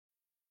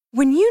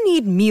When you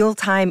need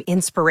mealtime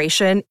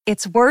inspiration,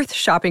 it's worth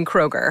shopping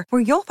Kroger,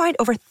 where you'll find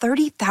over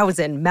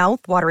 30,000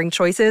 mouth-watering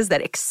choices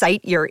that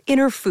excite your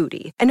inner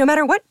foodie. And no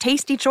matter what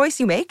tasty choice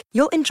you make,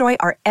 you'll enjoy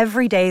our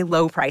everyday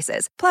low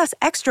prices, plus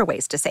extra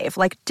ways to save,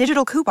 like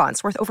digital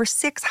coupons worth over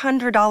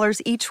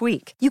 $600 each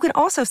week. You can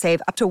also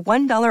save up to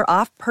 $1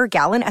 off per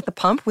gallon at the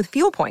pump with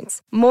fuel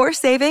points. More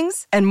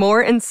savings and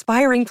more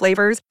inspiring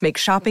flavors make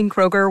shopping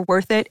Kroger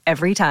worth it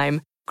every time.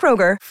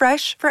 Kroger,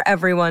 fresh for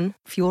everyone.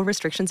 Fuel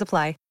restrictions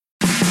apply.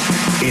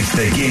 It's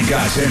the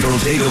Gamecock Central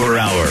Takeover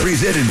Hour,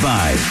 presented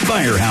by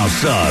Firehouse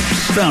Subs,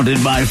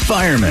 founded by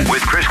firemen.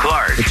 With Chris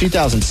Clark. The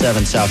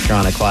 2007 South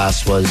Carolina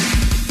class was,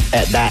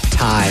 at that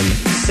time,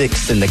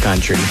 6th in the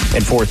country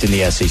and 4th in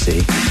the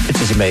SEC. It's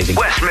just amazing.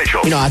 Wes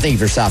Mitchell. You know, I think if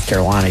you're South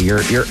Carolina,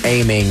 you're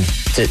aiming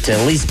to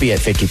at least be at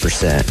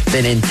 50%.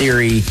 Then in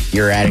theory,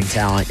 you're adding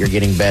talent, you're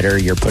getting better,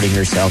 you're putting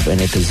yourself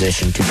in a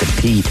position to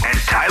compete. And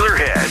Tyler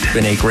Head. It's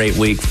been a great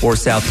week for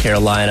South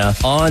Carolina.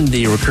 On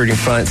the recruiting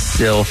front,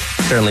 still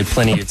certainly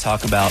plenty to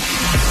talk about.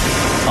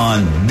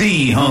 On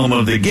the home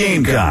of the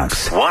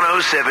Gamecocks,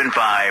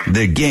 107.5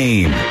 The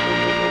Game.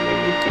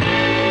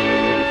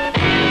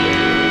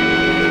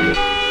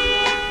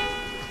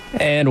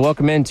 And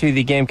welcome into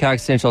the Gamecock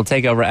Central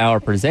Takeover Hour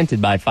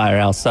presented by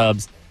Firehouse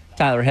Subs.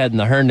 Tyler Head in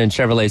the Herndon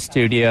Chevrolet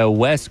studio.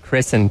 Wes,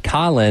 Chris, and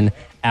Colin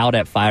out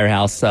at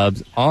Firehouse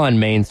Subs on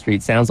Main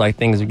Street. Sounds like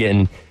things are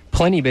getting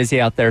plenty busy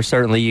out there.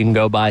 Certainly you can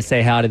go by,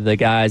 say hi to the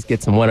guys,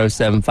 get some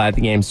 107.5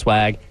 The Game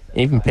swag,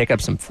 and even pick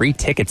up some free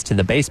tickets to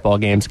the baseball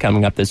games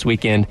coming up this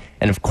weekend.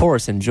 And, of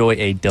course, enjoy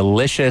a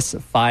delicious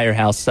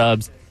Firehouse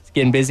Subs. It's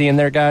getting busy in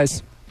there,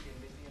 guys.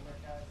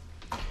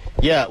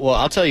 Yeah, well,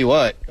 I'll tell you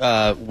what.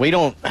 We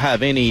don't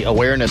have any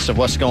awareness of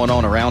what's going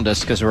on around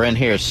us because we're in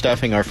here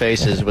stuffing our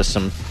faces with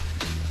some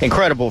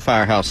incredible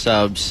Firehouse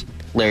Subs.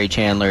 Larry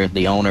Chandler,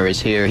 the owner,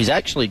 is here. He's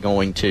actually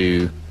going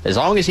to, as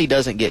long as he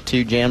doesn't get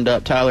too jammed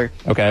up, Tyler,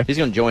 okay, he's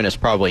going to join us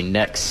probably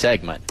next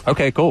segment.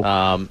 Okay, cool.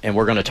 And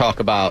we're going to talk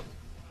about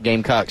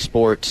Gamecock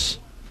sports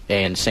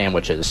and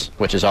sandwiches,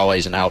 which is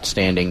always an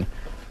outstanding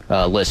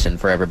listen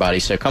for everybody.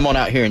 So come on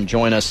out here and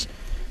join us.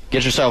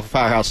 Get yourself a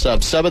Firehouse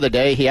Sub. Sub of the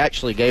day, he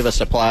actually gave us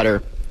a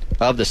platter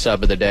of the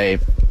sub of the day.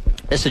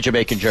 It's a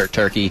Jamaican jerk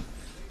turkey.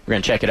 We're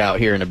going to check it out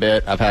here in a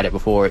bit. I've had it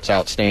before. It's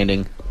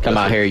outstanding. Come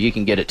out here. You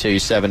can get it too.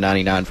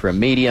 $7.99 for a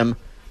medium,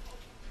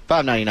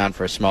 $5.99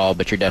 for a small,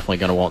 but you're definitely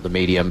going to want the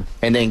medium.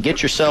 And then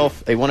get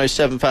yourself a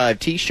 107.5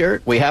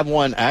 T-shirt. We have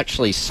one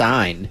actually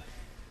signed.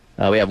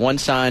 We have one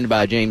signed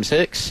by James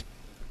Hicks.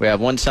 We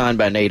have one signed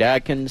by Nate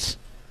Adkins.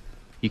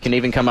 You can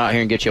even come out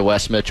here and get you a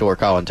Wes Mitchell or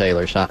Colin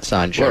Taylor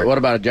signed shirt. What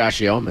about a Josh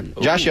Yeoman?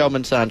 Josh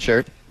Yeoman signed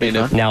shirt.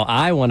 Now,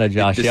 I want a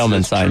Josh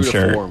Yeoman signed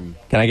shirt.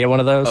 Can I get one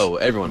of those? Oh,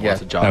 everyone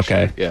wants a Josh.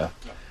 Okay.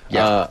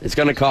 Yeah. It's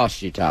going to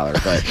cost you, Tyler.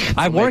 But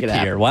I work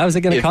here. Why was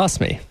it going to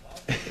cost me?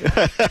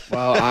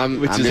 Well,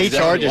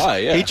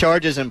 he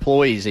charges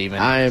employees even.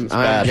 I'm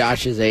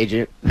Josh's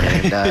agent,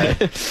 and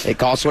it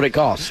costs what it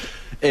costs.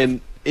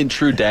 And in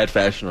true dad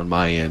fashion on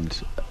my end,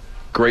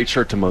 great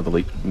shirt to mow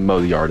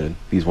the yard in.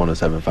 These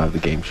 107.5 The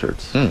Game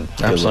shirts.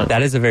 Absolutely.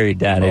 That is a very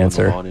dad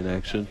answer. The lawn in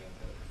action.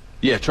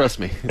 Yeah, trust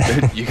me.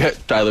 You got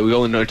Tyler. We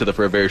only know each other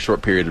for a very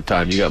short period of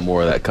time. You got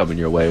more of that coming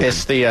your way.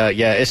 It's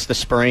it's the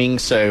spring.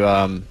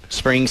 So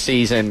spring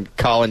season.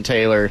 Colin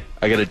Taylor.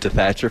 I got it to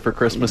Thatcher for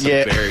Christmas.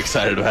 Yeah. I'm very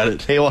excited about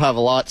it. He will have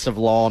lots of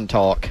lawn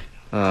talk.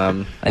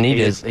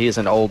 He is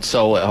an old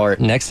soul at heart.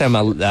 Next time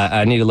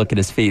I need to look at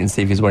his feet and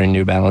see if he's wearing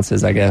New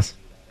Balances, I guess.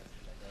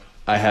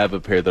 I have a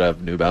pair that I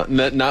have New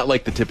Balance, not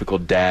like the typical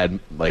dad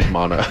like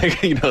mono,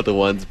 the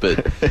ones,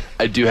 but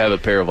I do have a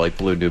pair of like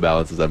blue New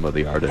Balances I mow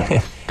the yard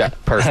in.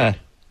 Perfect.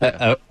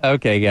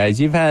 Okay, guys,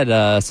 you've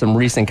had some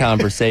recent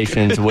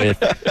conversations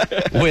with.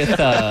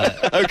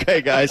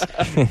 Okay, guys.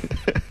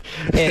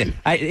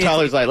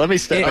 Tyler's like, let me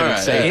step in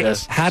and say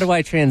this. How do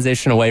I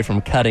transition away from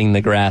cutting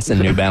the grass in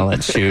New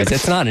Balance shoes?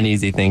 It's not an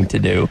easy thing to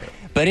do.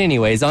 But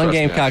anyways, on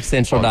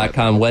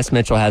GamecockCentral.com, Wes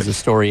Mitchell has a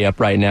story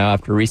up right now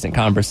after a recent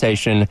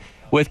conversation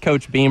with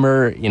Coach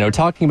Beamer,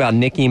 talking about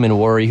Nick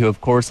Eamon-Worry, who, of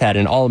course, had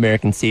an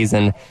All-American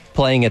season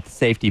playing at the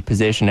safety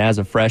position as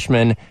a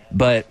freshman.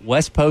 But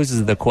Wes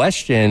poses the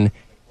question,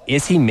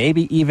 is he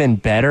maybe even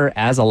better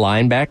as a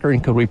linebacker,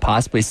 and could we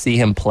possibly see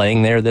him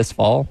playing there this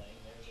fall?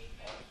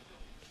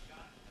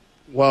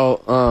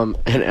 Well,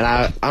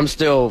 I'm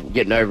still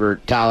getting over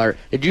Tyler.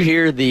 Did you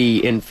hear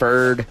the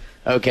inferred,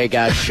 okay,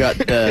 guys, shut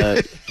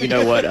the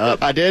you-know-what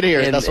up? I did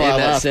hear it. That's why I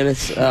laughed.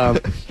 Sentence.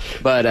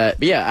 But I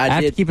did.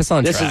 Have to keep us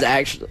on track. This is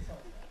actually...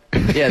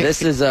 Yeah,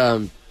 this is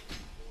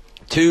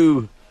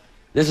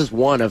This is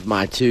one of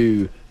my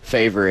two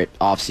favorite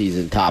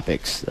off-season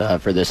topics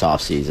for this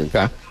off-season.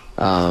 Okay.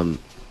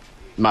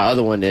 My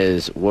other one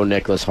is, will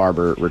Nicholas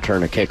Harbor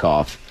return a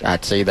kickoff?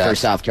 I'd see that for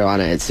South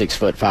Carolina at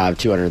 6'5",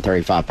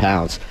 235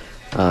 pounds.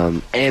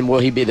 And will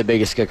he be the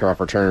biggest kickoff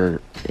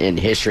returner in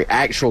history?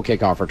 Actual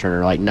kickoff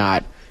returner, like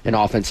not an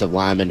offensive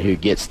lineman who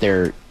gets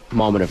their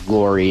moment of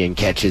glory and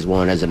catches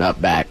one as an up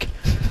back,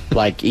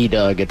 like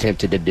E-Doug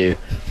attempted to do.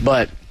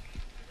 But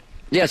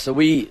yeah, so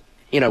we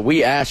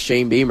asked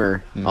Shane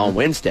Beamer on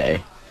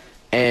Wednesday,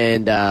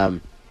 And I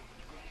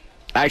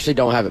actually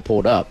don't have it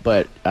pulled up,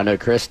 but I know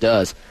Chris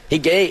does. He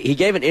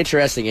gave an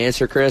interesting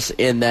answer, Chris,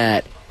 in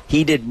that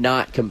he did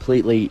not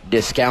completely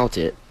discount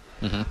it.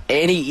 Mm-hmm.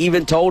 And he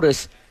even told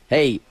us,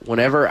 hey,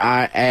 whenever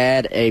I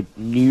add a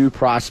new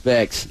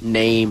prospect's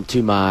name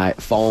to my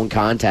phone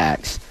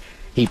contacts,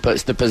 he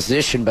puts the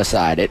position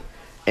beside it.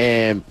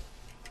 And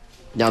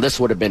now this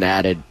would have been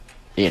added,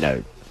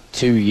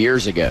 2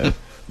 years ago,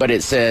 but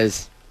it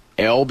says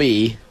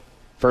LB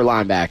for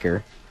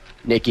linebacker,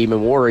 Nick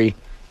Emmanwori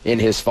in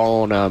his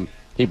phone.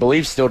 He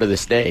believes still to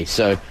this day.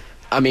 So,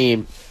 I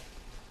mean,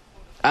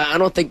 I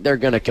don't think they're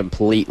going to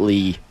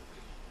completely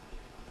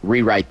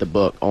rewrite the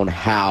book on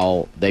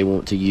how they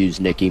want to use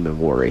Nick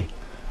Emmanwori.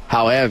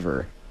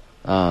 However,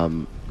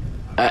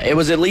 it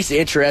was at least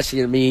interesting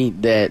to me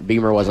that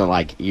Beamer wasn't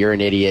like, you're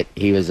an idiot.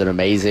 He was an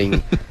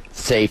amazing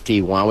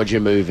safety. Why would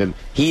you move him?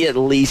 He at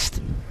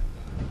least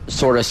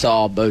sort of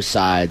saw both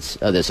sides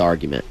of this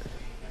argument.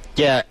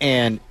 Yeah,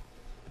 and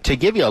to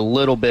give you a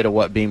little bit of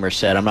what Beamer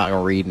said, I'm not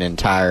going to read an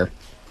entire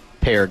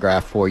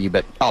paragraph for you,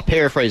 but I'll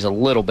paraphrase a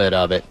little bit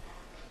of it.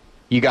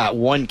 You got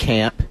one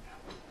camp.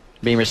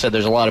 Beamer said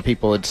there's a lot of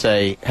people that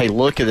say, hey,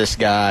 look at this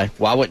guy.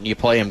 Why wouldn't you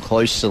play him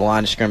close to the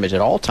line of scrimmage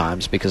at all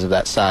times because of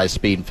that size,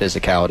 speed, and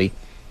physicality?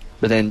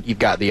 But then you've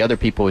got the other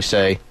people who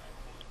say,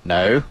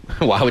 no,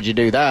 why would you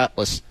do that?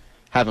 Let's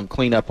have him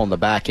clean up on the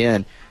back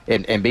end.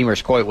 And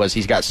Beamer's quote was,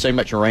 he's got so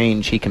much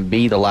range, he can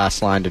be the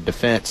last line of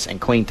defense and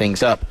clean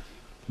things up.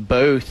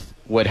 Both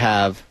would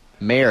have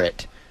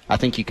merit. I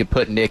think you could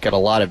put Nick at a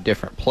lot of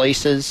different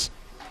places,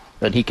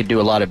 and he could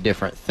do a lot of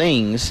different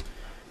things,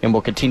 and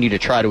we'll continue to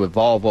try to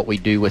evolve what we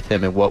do with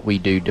him and what we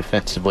do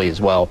defensively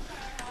as well.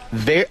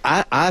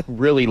 I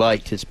really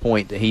liked his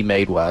point that he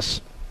made,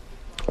 Wes,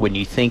 when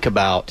you think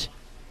about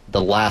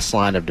the last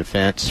line of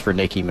defense for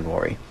Nick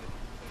Emmanwori.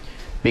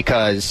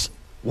 Because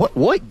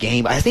what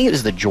game? I think it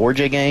was the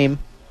Georgia game.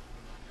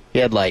 He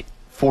had like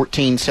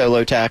 14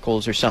 solo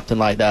tackles or something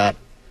like that.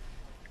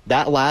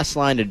 That last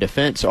line of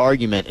defense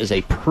argument is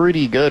a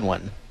pretty good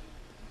one.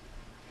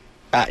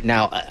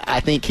 Now, I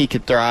think he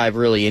could thrive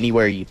really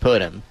anywhere you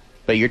put him.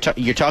 But you're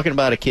talking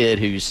about a kid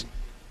who's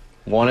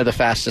one of the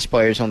fastest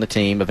players on the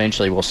team.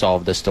 Eventually, we'll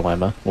solve this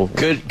dilemma.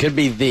 Could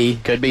be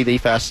the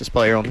fastest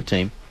player on the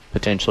team,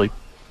 potentially.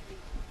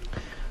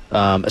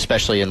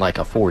 Especially in like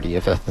a 40,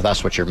 if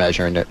that's what you're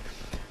measuring it.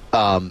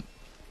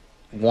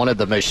 One of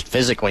the most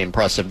physically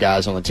impressive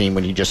guys on the team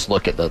when you just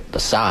look at the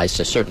size.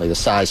 So certainly the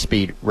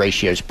size-speed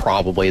ratio is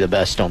probably the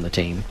best on the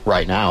team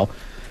right now.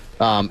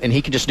 And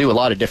he can just do a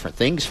lot of different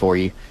things for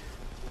you.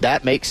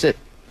 That makes it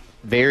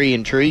very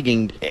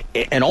intriguing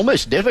and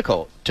almost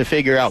difficult to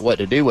figure out what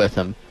to do with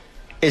him.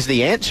 Is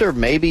the answer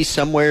maybe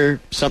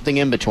something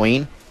in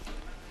between?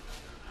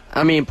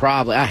 I mean,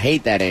 probably. I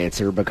hate that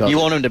answer because you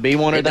want him to be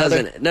one or the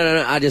other?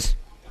 No. I just,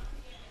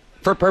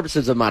 for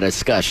purposes of my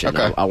discussion,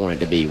 okay. I want it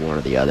to be one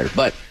or the other.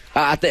 But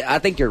I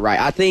think you're right.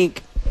 I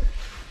think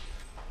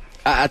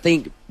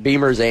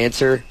Beamer's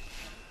answer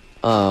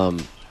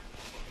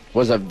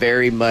was a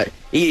very much,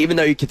 even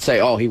though you could say,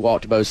 oh, he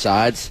walked both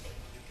sides.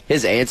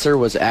 His answer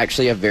was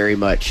actually a very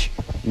much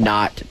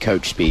not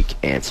coach speak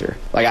answer.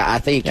 Like I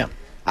think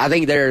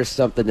there's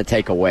something to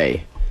take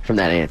away from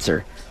that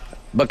answer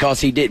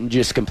because he didn't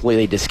just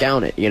completely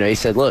discount it. He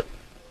said, "Look,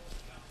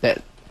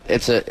 that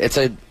it's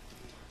a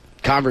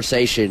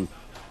conversation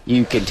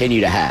you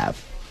continue to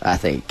have." I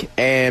think,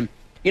 and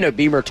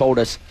Beamer told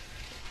us,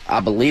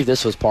 I believe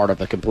this was part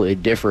of a completely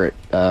different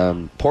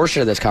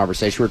portion of this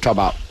conversation. We were talking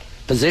about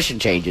position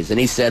changes, and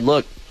he said,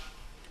 "Look,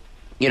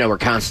 we're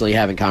constantly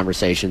having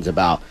conversations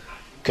about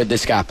could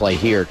this guy play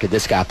here, could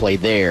this guy play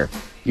there.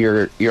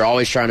 You're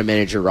always trying to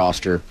manage your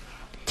roster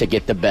to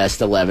get the best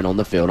 11 on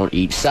the field on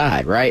each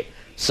side, right?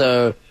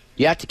 So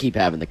you have to keep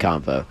having the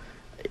convo.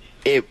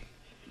 It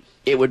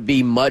would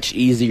be much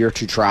easier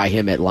to try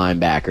him at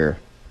linebacker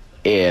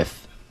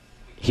if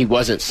he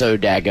wasn't so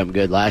daggum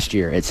good last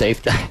year at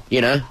safety.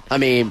 I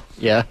mean,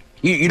 yeah,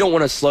 you don't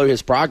want to slow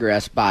his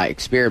progress by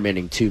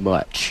experimenting too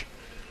much,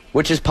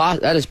 which is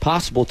that is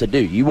possible to do.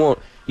 You want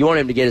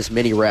him to get as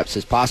many reps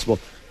as possible.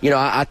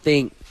 I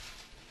think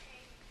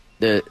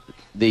the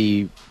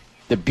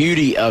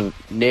beauty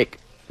of Nick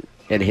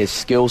and his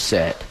skill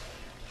set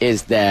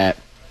is that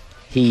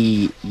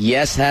he,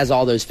 has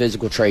all those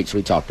physical traits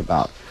we talked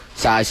about.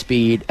 Size,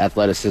 speed,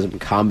 athleticism,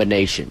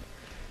 combination.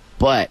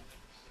 But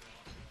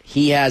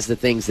he has the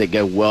things that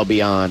go well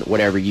beyond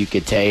whatever you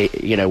could take,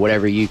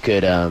 whatever you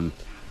could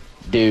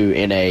do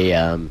in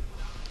a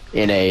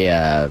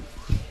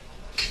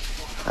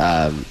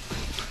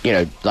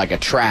like a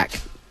track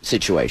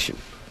situation.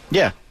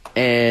 Yeah.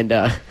 And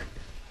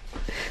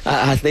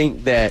I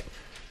think that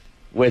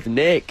with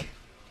Nick,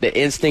 the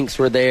instincts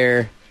were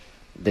there,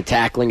 the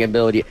tackling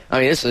ability. I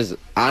mean, this is,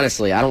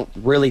 honestly, I don't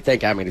really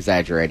think I'm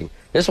exaggerating.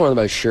 This is one of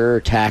the most sure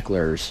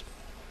tacklers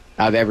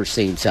I've ever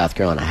seen South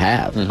Carolina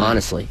have,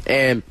 honestly.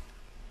 And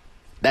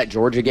that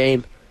Georgia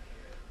game,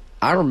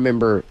 I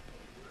remember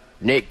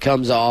Nick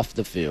comes off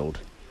the field.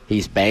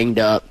 He's banged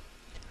up.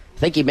 I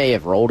think he may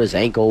have rolled his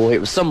ankle. It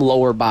was some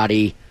lower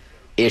body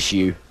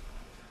issue.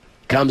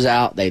 Comes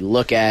out, they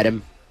look at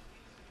him,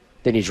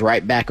 then he's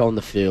right back on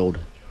the field.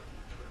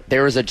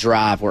 There was a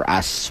drive where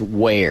I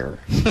swear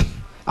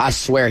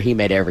he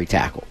made every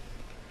tackle.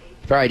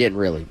 Probably didn't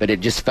really, but it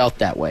just felt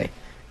that way.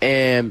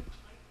 And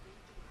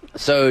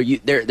so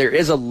there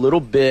is a little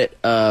bit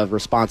of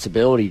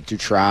responsibility to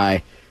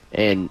try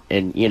and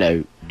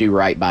do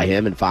right by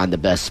him and find the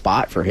best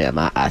spot for him.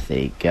 I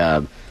think.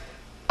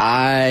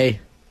 I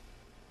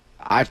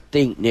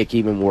think Nick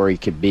Ebenworry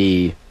could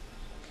be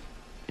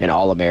an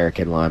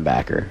All-American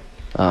linebacker.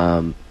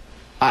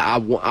 I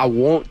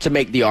want to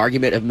make the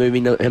argument of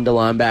moving him to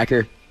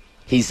linebacker.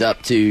 He's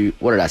up to,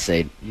 what did I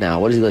say?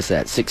 Now, what is he listed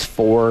at?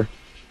 6'4",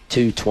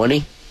 220?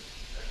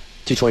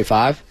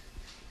 225?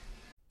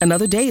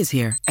 Another day is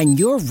here, and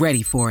you're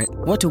ready for it.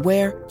 What to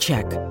wear?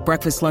 Check.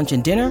 Breakfast, lunch,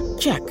 and dinner?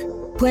 Check.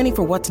 Planning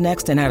for what's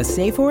next and how to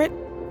save for it?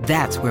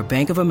 That's where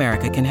Bank of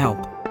America can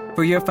help.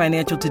 For your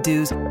financial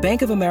to-dos,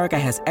 Bank of America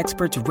has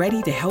experts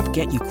ready to help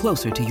get you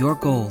closer to your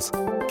goals.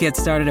 Get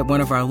started at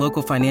one of our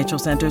local financial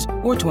centers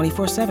or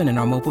 24/7 in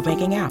our mobile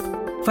banking app.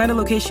 Find a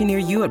location near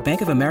you at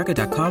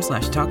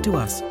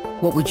bankofamerica.com/talktous.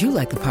 What would you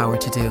like the power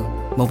to do?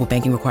 Mobile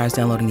banking requires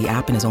downloading the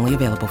app and is only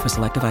available for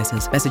select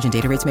devices. Message and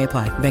data rates may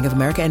apply. Bank of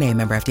America N.A.,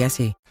 member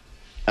FDIC.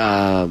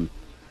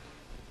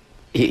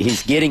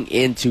 He's getting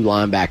into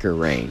linebacker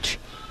range.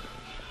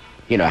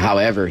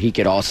 However, he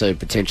could also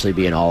potentially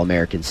be an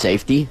All-American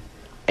safety.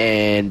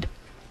 And,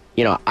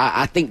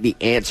 I think the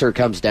answer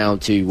comes down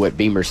to what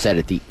Beamer said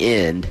at the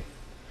end,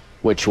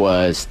 which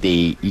was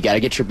you got to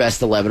get your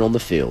best 11 on the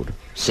field.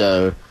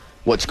 So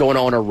what's going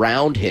on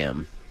around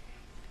him,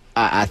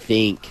 I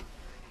think,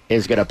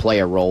 is going to play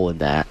a role in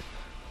that.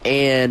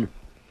 And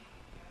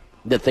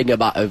the thing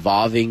about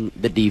evolving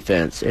the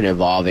defense and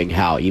evolving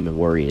how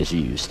Ebenworry is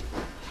used.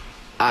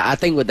 I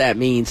think what that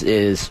means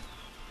is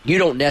you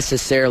don't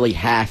necessarily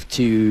have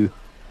to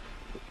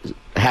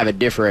have a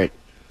different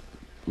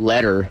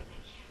letter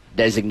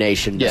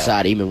designation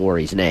beside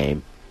Ebenworry's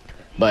name.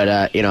 But,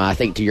 I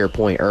think to your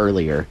point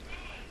earlier,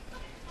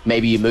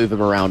 maybe you move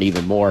him around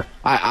even more.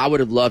 I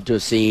would have loved to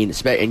have seen,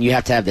 and you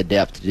have to have the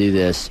depth to do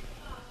this,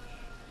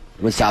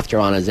 when South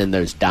Carolina's in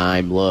those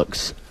dime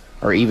looks,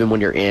 or even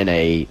when you're in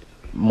a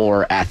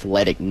more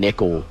athletic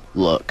nickel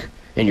look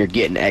and you're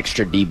getting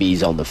extra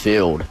DBs on the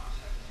field.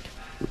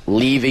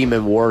 Leave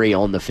Ebenworry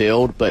on the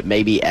field, but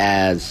maybe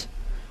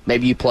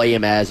you play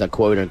him as a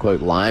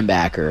quote-unquote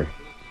linebacker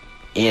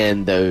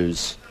in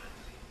those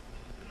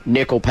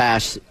nickel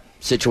pass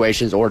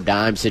situations or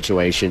dime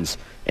situations,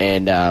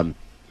 and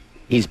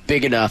he's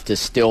big enough to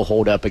still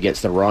hold up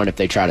against the run if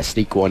they try to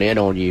sneak one in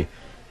on you,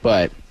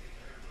 but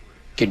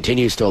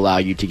continues to allow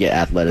you to get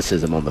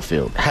athleticism on the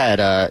field. Had,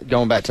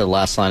 going back to the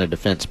last line of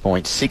defense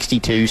points,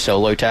 62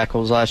 solo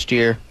tackles last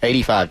year,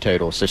 85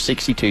 total, so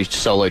 62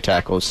 solo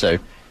tackles, so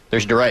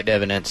there's direct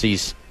evidence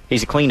he's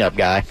a cleanup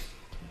guy.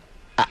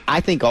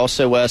 I think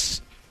also,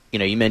 Wes,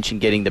 you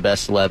mentioned getting the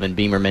best 11.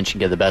 Beamer mentioned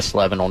getting the best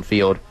 11 on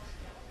field.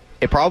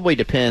 It probably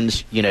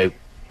depends,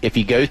 if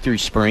you go through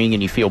spring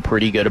and you feel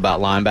pretty good about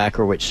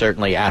linebacker, which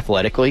certainly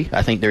athletically,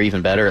 I think they're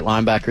even better at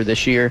linebacker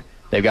this year.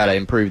 They've got to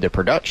improve their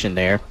production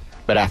there,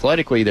 but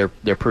athletically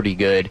they're pretty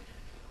good.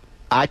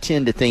 I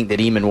tend to think that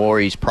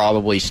Ebenworry's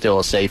probably still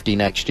a safety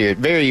next year.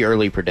 Very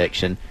early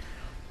prediction,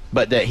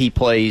 but that he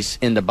plays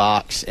in the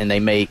box and they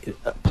make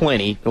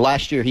plenty.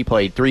 Last year he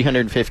played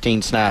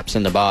 315 snaps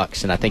in the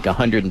box and I think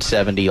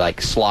 170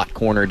 slot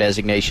corner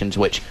designations,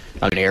 which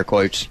I'm in air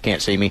quotes,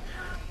 can't see me,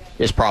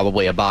 is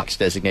probably a box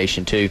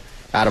designation too,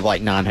 out of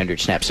 900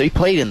 snaps. So he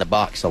played in the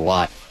box a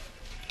lot.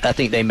 I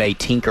think they may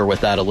tinker with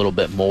that a little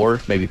bit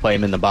more, maybe play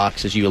him in the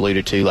box, as you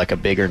alluded to, like a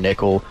bigger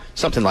nickel,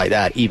 something like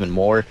that, even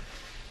more.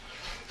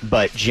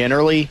 But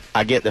generally,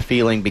 I get the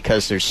feeling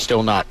because there's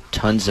still not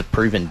tons of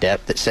proven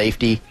depth at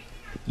safety,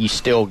 you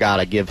still got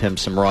to give him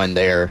some run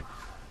there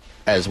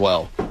as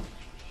well.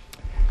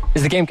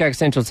 Is the Gamecock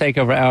Central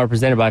Takeover Hour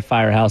presented by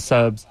Firehouse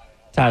Subs.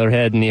 Tyler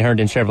Head in the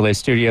Herndon Chevrolet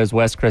Studios.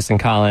 Wes, Chris, and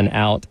Colin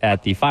out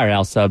at the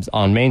Firehouse Subs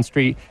on Main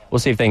Street. We'll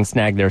see if they can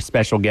snag their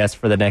special guest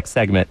for the next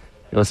segment.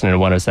 You're listening to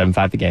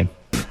 107.5 The Game.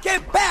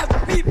 Get past the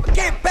people,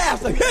 get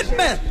past the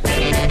hitman.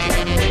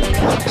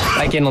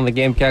 Back in on the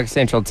Gamecock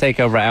Central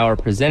Takeover Hour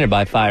presented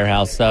by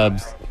Firehouse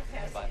Subs.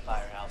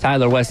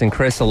 Tyler, Wes, and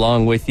Chris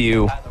along with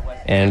you.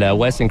 And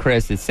Wes and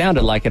Chris, it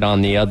sounded like it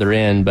on the other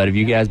end, but have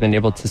you guys been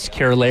able to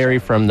secure Larry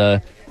from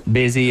the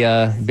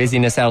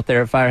busyness out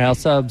there at Firehouse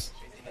Subs?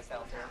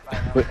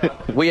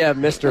 We have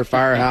Mr.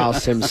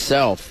 Firehouse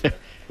himself,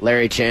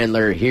 Larry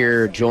Chandler,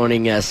 here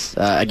joining us.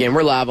 Again,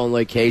 we're live on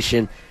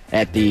location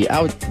at the,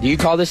 do you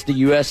call this the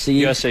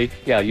USC? USC,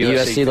 yeah,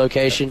 USC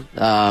location.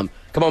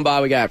 Come on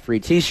by. We got free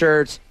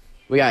T-shirts.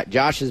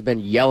 Josh has been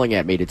yelling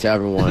at me to tell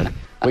everyone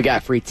we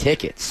got free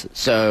tickets.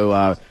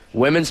 So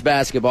women's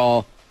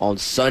basketball on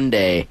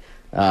Sunday.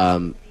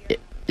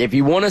 If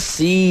you want to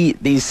see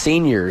these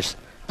seniors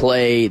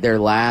play their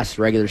last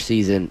regular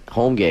season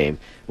home game,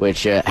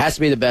 which has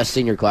to be the best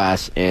senior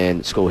class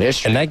in school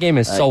history. And that game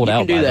is sold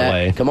out, by the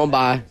way. Come on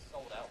by.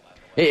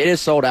 It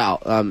is sold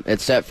out,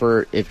 except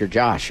for if you're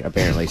Josh,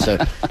 apparently. So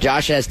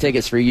Josh has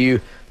tickets for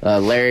you.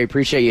 Larry,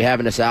 appreciate you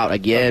having us out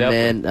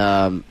again,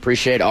 man.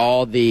 Appreciate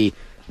all the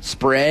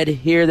spread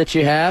here that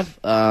you have.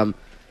 How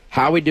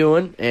are we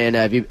doing? And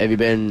have you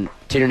been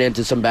tuning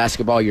into some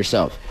basketball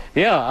yourself?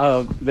 Yeah,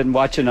 I've been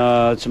watching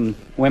some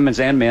women's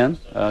and men.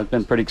 It's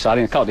been pretty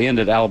exciting. I caught the end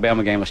of the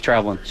Alabama game. I was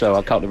traveling, so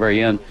I caught the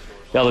very end.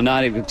 The other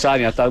night, it was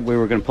exciting. I thought we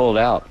were going to pull it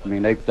out. I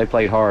mean, they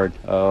played hard.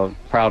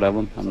 Proud of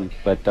them.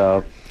 But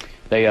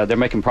they're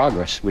making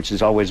progress, which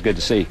is always good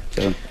to see.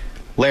 So.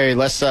 Larry,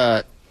 let's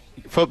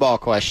football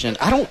question.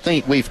 I don't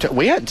think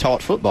we hadn't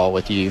talked football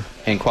with you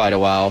in quite a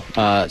while.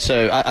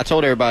 So I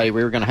told everybody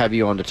we were going to have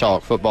you on to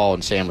talk football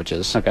and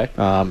sandwiches. Okay.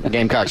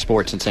 Gamecock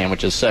sports and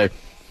sandwiches. So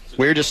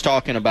we were just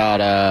talking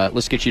about.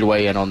 Let's get you to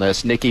weigh in on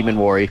this. Nick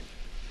Ebenworry,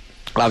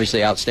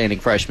 obviously outstanding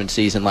freshman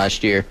season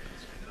last year.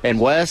 And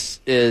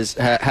Wes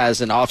has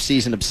an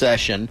off-season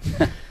obsession,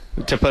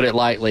 to put it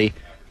lightly,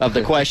 of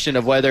the question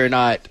of whether or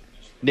not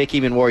Nick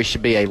Ebenworry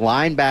should be a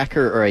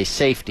linebacker or a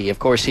safety. Of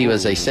course, he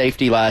was a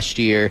safety last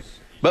year,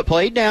 but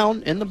played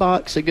down in the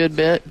box a good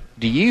bit.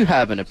 Do you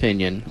have an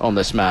opinion on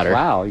this matter?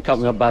 Wow, you caught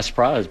me up by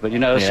surprise. But,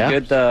 it's a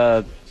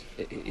good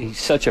he's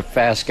such a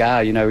fast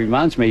guy. He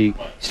reminds me, he's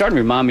starting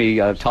to remind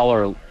me of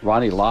taller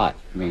Ronnie Lott.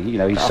 I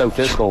mean, he's so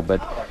physical,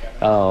 but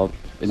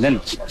and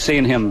then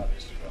seeing him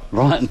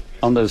run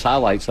on those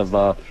highlights of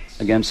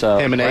against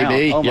him and Brown.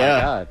 AD. Oh my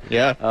God,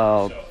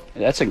 yeah,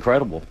 that's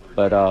incredible.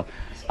 But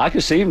I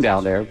could see him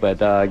down there.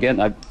 But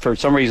again, for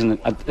some reason,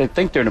 I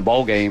think during the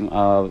bowl game,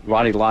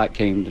 Ronnie Lott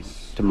came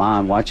to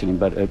mind watching him.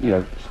 But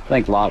I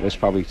think Lott was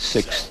probably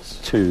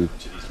 6'2",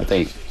 I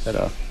think, but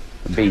a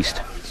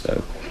beast.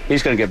 So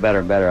he's going to get better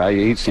and better.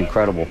 He's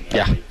incredible.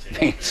 Yeah.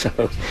 So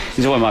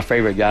he's one of my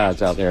favorite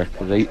guys out there.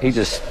 He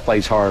just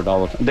plays hard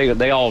all the time.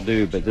 They all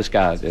do, but this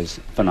guy is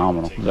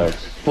phenomenal. So.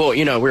 Well,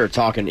 we were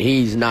talking.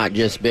 He's not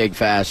just big,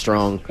 fast,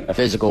 strong,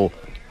 physical.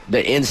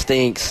 The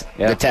instincts,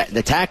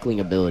 the tackling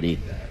ability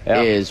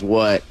is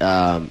what,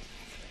 I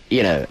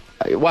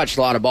watched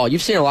a lot of ball.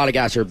 You've seen a lot of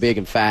guys who are big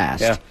and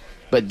fast,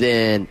 but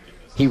then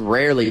he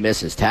rarely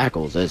misses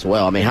tackles as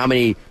well. I mean, how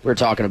many, we're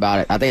talking about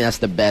it, I think that's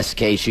the best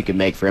case you can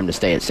make for him to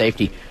stay at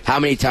safety. How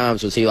many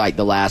times was he like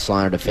the last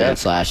line of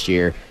defense last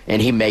year,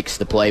 and he makes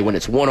the play when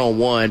it's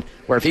one-on-one,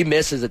 where if he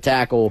misses a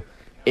tackle,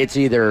 it's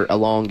either a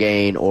long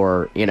gain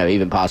or,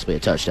 even possibly a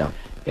touchdown.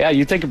 Yeah,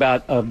 you think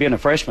about being a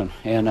freshman,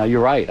 and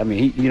you're right. I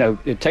mean,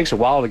 it takes a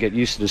while to get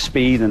used to the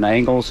speed and the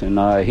angles, and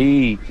I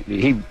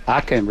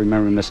can't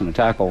remember missing a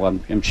tackle.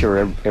 I'm sure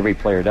every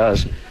player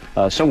does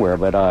somewhere,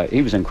 but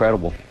he was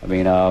incredible. I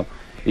mean, I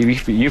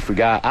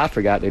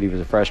forgot that he was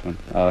a freshman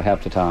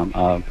half the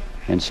time,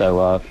 and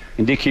so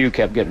and DQ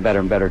kept getting better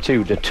and better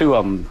too. The two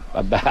of them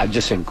are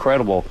just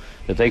incredible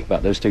to think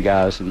about. Those two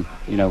guys, and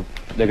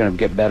they're going to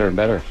get better and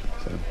better.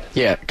 So.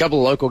 Yeah, a couple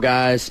of local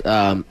guys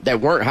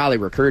that weren't highly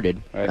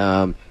recruited.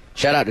 Right.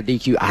 Shout out to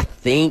DQ. I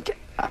think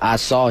I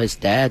saw his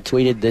dad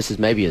tweeted this is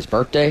maybe his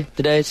birthday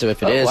today. So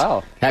if it is,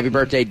 wow. Happy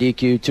birthday,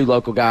 DQ. Two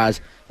local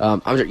guys.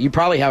 I'm sure you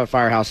probably have a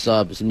Firehouse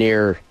Subs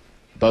near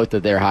both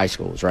of their high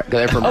schools, right?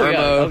 They're from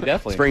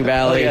Irmo, Spring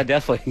Valley. Oh, yeah,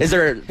 definitely. Is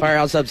there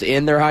Firehouse Subs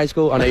in their high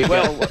school? I know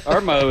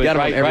Irmo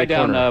is right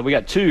down. We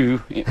got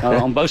two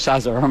on both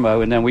sides of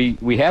Irmo, and then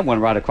we have one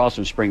right across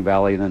from Spring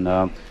Valley, and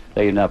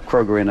then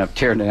Kroger ended up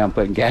tearing down,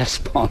 putting gas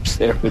pumps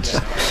there, which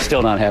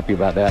still not happy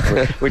about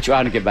that. We're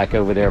trying to get back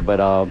over there,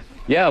 but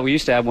we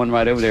used to have one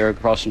right over there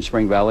across from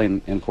Spring Valley,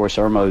 and of course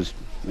Irmo's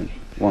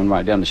one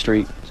right down the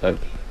street. So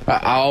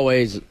I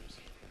always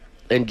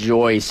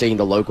enjoy seeing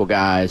the local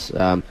guys.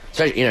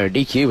 Especially,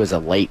 DQ was a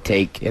late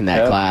take in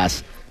that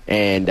class,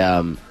 and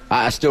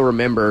I still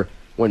remember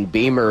when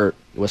Beamer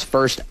was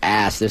first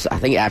asked this. I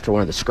think after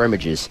one of the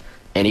scrimmages,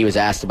 and he was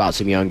asked about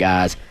some young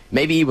guys.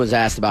 Maybe he was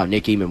asked about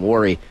Nick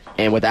Ebenworry,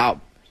 and without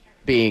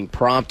being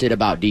prompted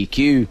about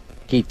DQ,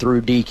 he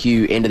threw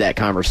DQ into that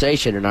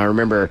conversation. And I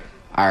remember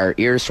our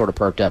ears sort of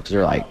perked up because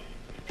they're like,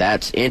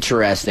 "That's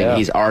interesting." Yeah.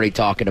 He's already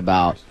talking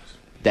about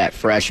that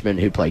freshman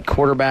who played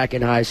quarterback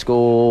in high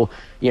school.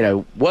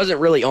 Wasn't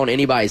really on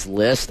anybody's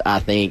list, I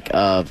think,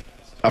 of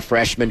a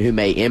freshman who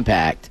may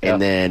impact,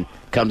 and then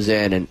comes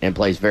in and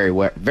plays very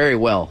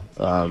well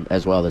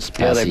as well this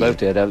past season. Yeah, they both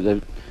did. That was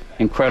an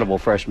incredible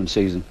freshman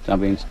season. I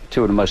mean,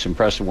 two of the most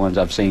impressive ones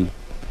I've seen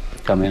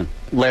come in.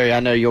 Larry, I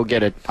know you'll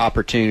get an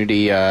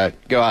opportunity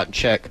go out and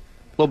check a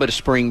little bit of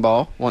spring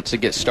ball once it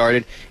gets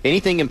started.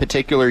 Anything in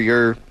particular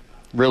you're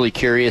really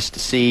curious to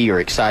see or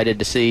excited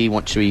to see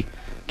once we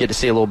get to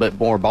see a little bit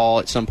more ball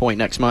at some point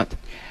next month?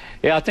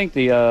 Yeah, I think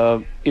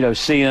the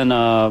seeing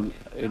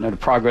the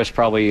progress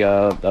probably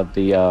of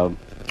the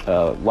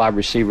wide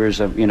receivers,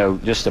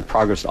 just the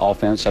progress of the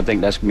offense. I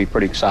think that's going to be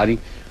pretty exciting.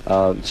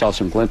 Saw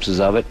some glimpses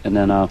of it, and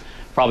then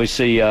probably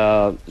see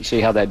how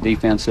that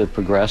defense has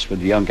progressed with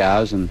the young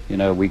guys, and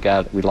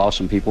we lost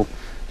some people,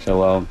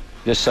 so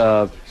it's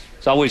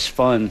always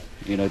fun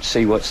to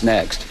see what's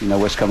next,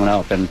 what's coming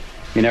up, and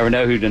you never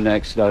know who the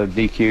next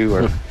DQ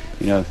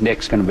or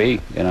Nick's going to be.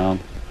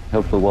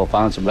 hopefully we'll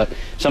find some. But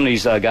some of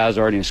these guys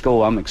are already in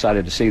school. I'm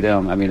excited to see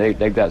them. I mean,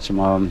 they've got some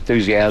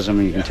enthusiasm,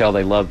 and you can tell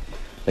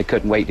they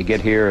couldn't wait to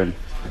get here and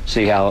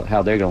see how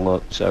they're going to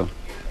look. So,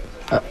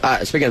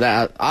 speaking of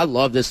that, I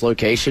love this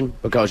location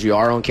because you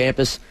are on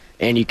campus,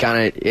 and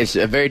it's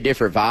a very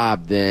different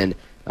vibe than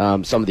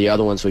some of the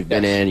other ones we've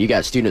been in. You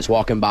got students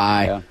walking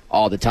by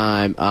all the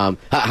time.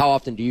 How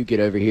often do you get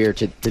over here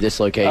to this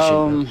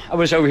location? I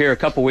was over here a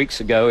couple weeks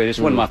ago. It's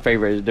one of my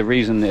favorites. The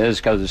reason is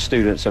because of the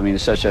students. I mean,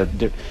 it's such a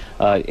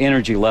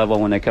energy level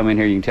when they come in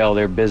here. You can tell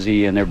they're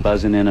busy and they're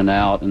buzzing in and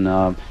out,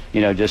 and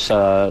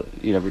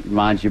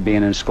reminds you of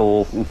being in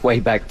school way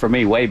back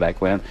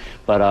when.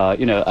 But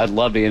I'd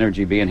love the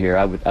energy being here.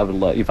 I would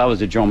love, if I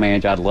was a general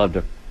manager, I'd love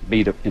to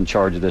be in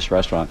charge of this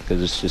restaurant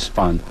because it's just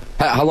fun.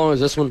 How long has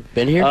this one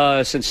been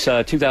here? Since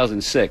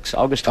 2006,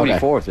 August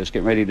 24th. It's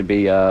getting ready to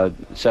be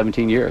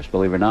 17 years,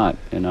 believe it or not.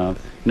 And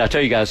I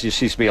tell you guys, this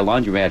used to be a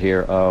laundromat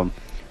here.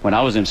 When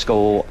I was in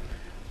school,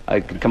 I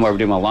could come over and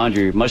do my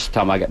laundry. Most of the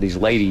time, I got these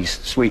ladies,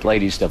 sweet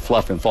ladies, to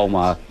fluff and fold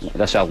my.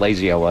 That's how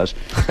lazy I was,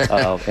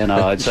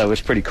 and so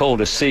it's pretty cool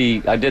to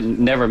see. I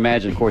never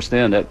imagine, of course,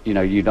 then that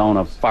you'd own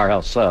a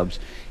Firehouse Subs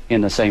in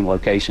the same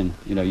location,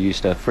 you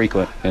used to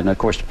frequent. And, of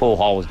course, the pool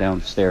hall was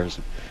downstairs.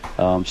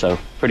 So,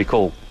 pretty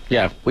cool.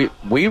 Yeah,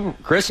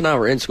 Chris and I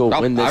were in school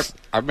when this.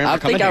 I remember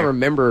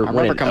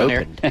when it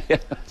opened. I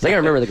think I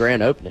remember the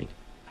grand opening.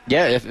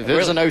 Yeah, if it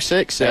was in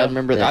 06, I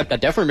remember. I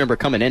definitely remember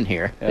coming in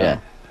here.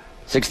 Yeah.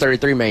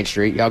 633 Main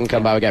Street. Y'all can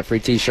come by. We got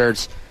free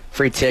T-shirts,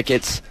 free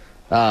tickets.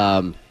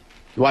 You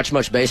watch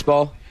much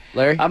baseball,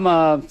 Larry? I'm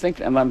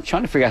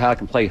trying to figure out how I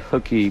can play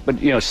hooky, but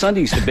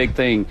Sunday's the big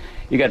thing.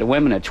 You got the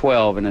women at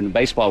 12, and then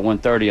baseball at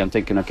 1:30. I'm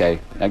thinking, okay,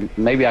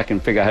 maybe I can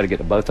figure out how to get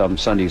to both of them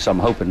Sunday. So I'm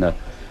hoping to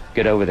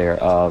get over there.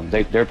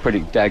 They're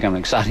pretty daggone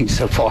exciting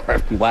so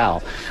far.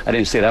 Wow, I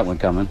didn't see that one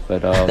coming.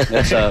 But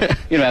that's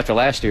after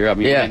last year, I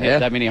mean,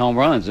 had that many home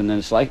runs, and then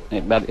it's like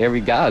about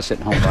every guy's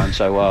hitting home runs.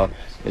 So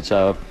it's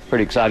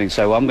pretty exciting.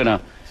 So I'm gonna,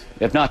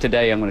 if not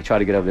today, I'm gonna try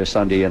to get over there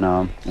Sunday and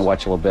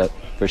watch a little bit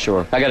for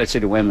sure. I got to see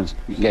the women's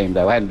game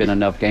though. I hadn't been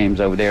enough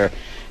games over there.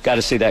 Got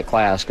to see that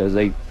class because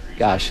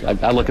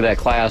I look at that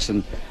class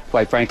and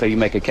quite frankly, you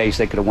make a case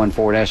they could have won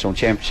 4 national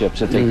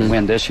championships if they could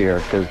win this year.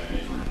 Because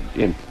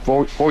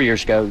four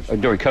years ago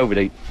during COVID,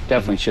 they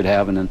definitely should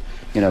have, and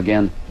then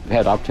again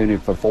had opportunity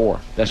for 4.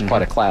 That's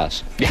quite a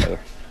class. Yeah, so,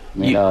 I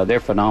mean, they're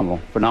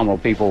phenomenal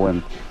people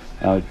and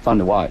fun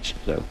to watch.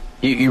 So.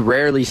 You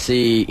rarely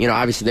see,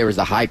 obviously there was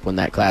the hype when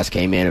that class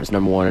came in. It was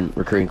 #1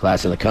 recruiting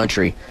class in the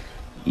country.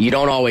 You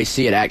don't always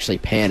see it actually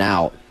pan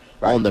out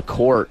on the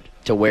court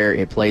to where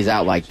it plays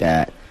out like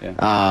that.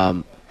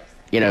 Yeah.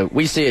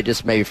 We see it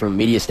just maybe from a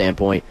media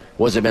standpoint.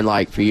 What's it been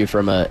like for you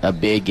from a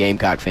big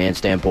Gamecock fan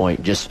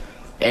standpoint? Just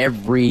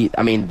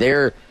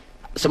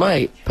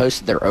somebody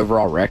posted their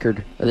overall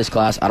record of this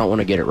class. I don't want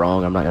to get it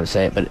wrong. I'm not going to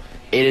say it, but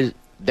it is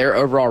their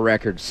overall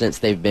record since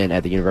they've been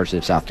at the University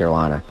of South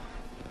Carolina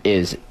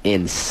is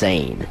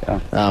insane.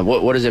 Yeah.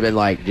 What has it been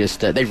like?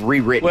 Just they've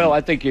rewritten. Well, I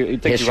think you're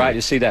right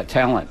to see that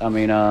talent. I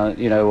mean,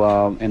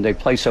 and they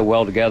play so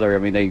well together. I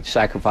mean, they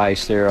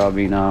sacrifice their.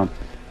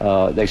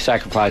 They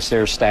sacrifice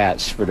their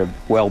stats for the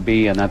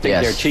well-being. I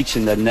think they're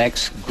teaching the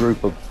next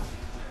group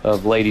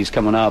of ladies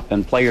coming up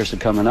and players that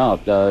are coming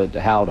up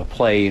how to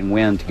play and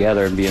win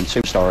together and being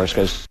superstars.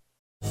 Because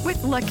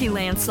with Lucky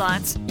Land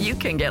Slots, you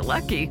can get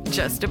lucky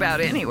just about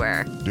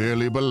anywhere.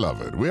 Dearly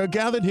beloved, we are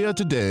gathered here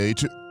today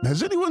to...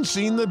 Has anyone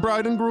seen the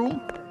bride and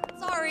groom?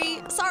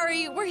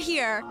 Sorry, we're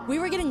here. We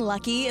were getting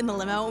lucky in the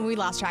limo and we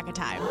lost track of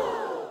time.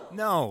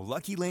 No,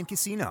 Lucky Land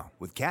Casino,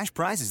 with cash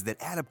prizes that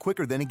add up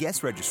quicker than a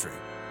guest registry.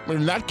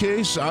 In that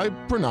case, I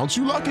pronounce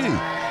you lucky.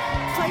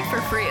 Play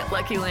for free at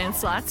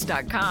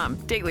LuckyLandSlots.com.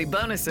 Daily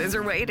bonuses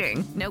are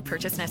waiting. No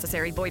purchase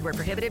necessary. Void where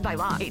prohibited by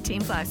law.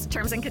 18+.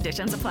 Terms and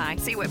conditions apply.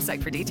 See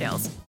website for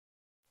details.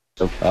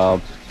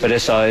 But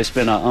it's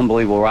been an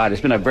unbelievable ride.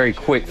 It's been a very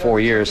quick 4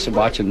 years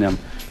watching them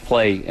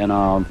play,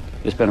 and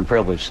it's been a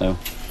privilege. So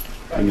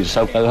I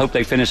hope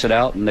they finish it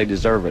out, and they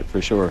deserve it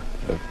for sure.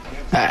 So.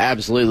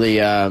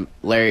 Absolutely,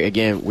 Larry.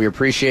 Again, we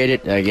appreciate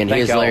it. Again, he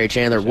is Larry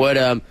Chandler.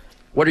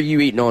 What are you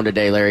eating on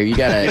today, Larry? You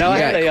got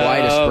quite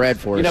a spread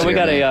for us. We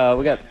got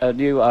a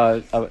new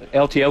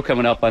LTO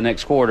coming up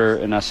next quarter,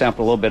 and I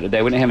sampled a little bit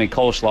today. We didn't have any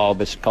coleslaw,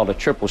 but it's called a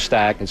triple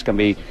stack. It's going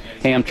to be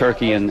ham,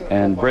 turkey,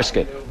 and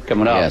brisket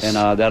coming up,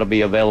 and that'll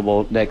be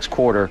available next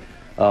quarter.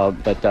 But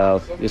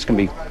it's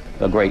going to be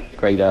a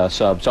great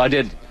sub. So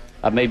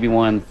I made me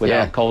one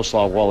without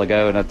coleslaw a while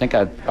ago, and I think we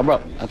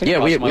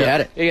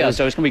had it. Yeah,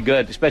 so it's going to be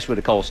good, especially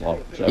with the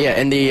coleslaw. So. Yeah,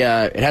 and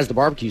it has the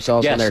barbecue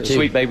sauce on there, too.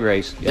 Sweet Baby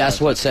Ray's. Yeah.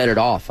 That's what set it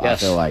off, I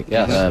feel like.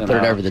 Yes. Put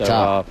it over the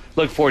top.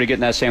 Looking forward to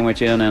getting that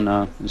sandwich in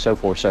and so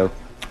forth. So,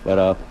 but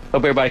hope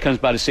everybody comes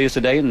by to see us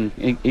today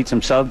and eat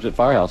some subs at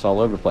Firehouse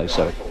all over the place.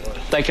 So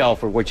thank you all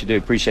for what you do.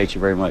 Appreciate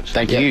you very much.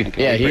 Thank you.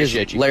 Yeah, he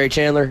is Larry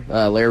Chandler.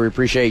 Larry, we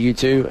appreciate you,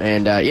 too.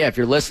 And, if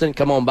you're listening,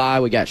 come on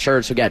by. We got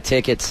shirts. We got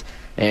tickets.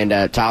 And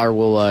Tyler,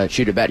 we'll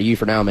shoot it back to you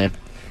for now, man.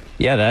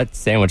 Yeah, that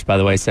sandwich, by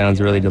the way,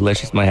 sounds really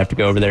delicious. Might have to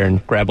go over there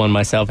and grab one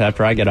myself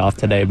after I get off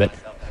today. But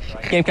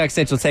Gamecock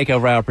Central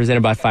Takeover Hour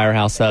presented by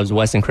Firehouse Subs.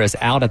 Wes and Chris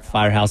out at the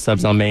Firehouse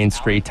Subs on Main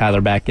Street.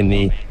 Tyler back in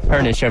the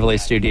Herndon Chevrolet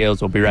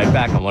Studios. We'll be right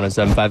back on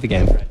 107.5 The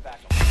Game.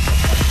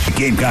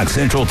 Gamecock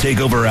Central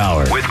Takeover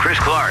Hour with Chris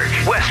Clark,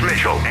 Wes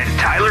Mitchell, and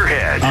Tyler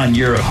Head on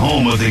your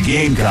home of the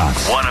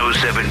Gamecocks.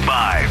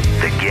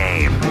 107.5 The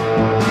Game.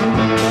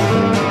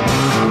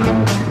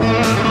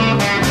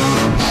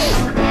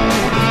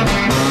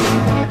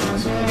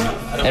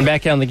 And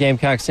back on the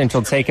Gamecock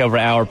Central Takeover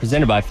Hour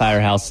presented by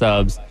Firehouse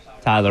Subs.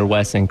 Tyler,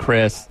 Wes, and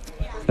Chris.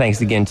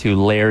 Thanks again to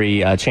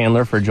Larry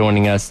Chandler for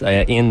joining us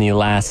in the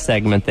last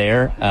segment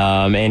there.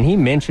 And he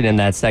mentioned in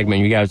that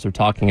segment, you guys were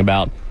talking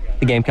about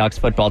the Gamecocks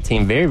football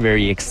team, very,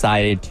 very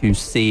excited to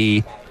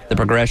see the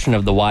progression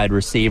of the wide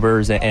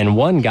receivers. And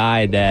one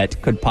guy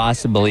that could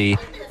possibly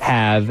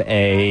have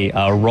a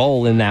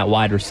role in that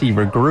wide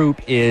receiver group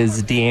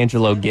is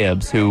D'Angelo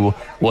Gibbs, who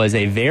was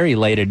a very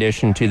late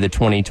addition to the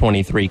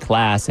 2023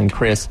 class. And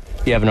Chris,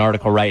 you have an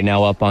article right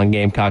now up on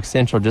Gamecock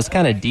Central just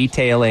kind of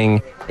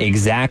detailing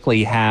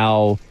exactly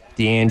how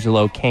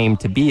D'Angelo came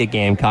to be a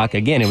Gamecock.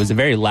 Again, it was a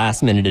very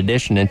last-minute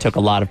addition and took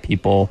a lot of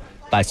people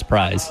by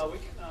surprise.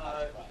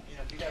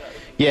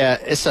 Yeah,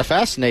 it's a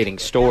fascinating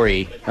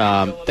story.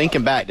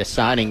 Thinking back to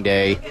signing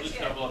day,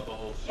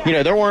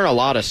 there weren't a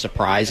lot of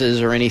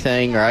surprises or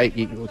anything, right?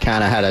 You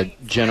kind of had a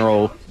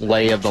general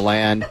lay of the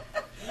land.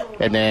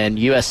 And then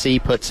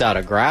USC puts out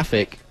a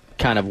graphic,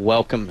 kind of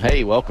welcome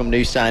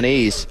new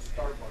signees.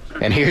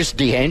 And here's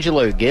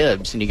D'Angelo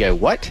Gibbs. And you go,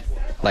 what?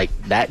 Like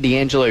that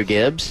D'Angelo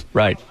Gibbs?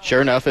 Right.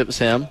 Sure enough, it was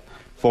him.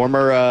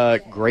 Former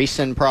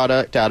Grayson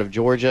product out of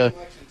Georgia.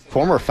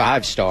 Former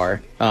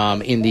 5-star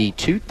in the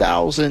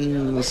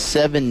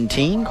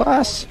 2017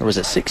 class, or was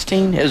it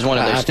 16? It was one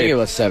of those two. I think it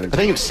was 17. I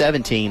think it was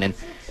 17, and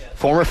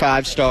former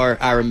 5-star.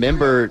 I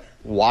remember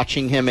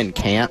watching him in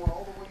camp.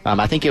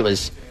 I think it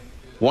was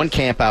one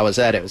camp I was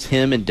at. It was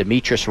him and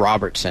Demetrius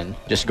Robertson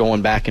just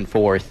going back and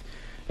forth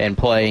and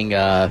playing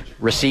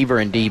receiver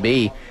and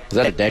DB. Was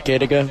that a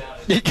decade ago?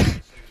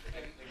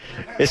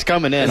 It's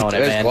coming in on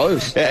it, man.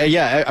 Close.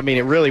 Yeah, I mean,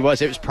 it really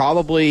was. It was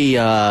probably...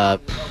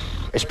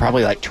 it's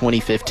probably like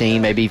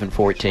 2015, maybe even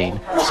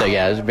 14. So,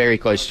 yeah, it was very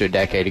close to a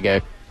decade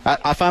ago.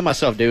 I find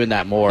myself doing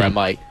that more. I'm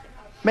like,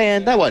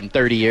 man, that wasn't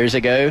 30 years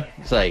ago.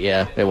 It's like,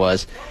 yeah, it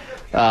was.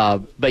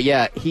 But,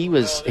 yeah, he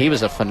was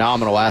a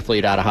phenomenal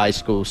athlete out of high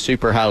school,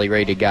 super highly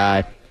rated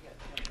guy.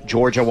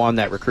 Georgia won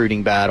that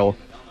recruiting battle.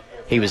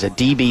 He was a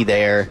DB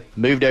there,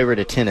 moved over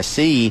to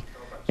Tennessee,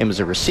 and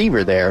was a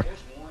receiver there.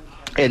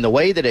 And the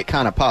way that it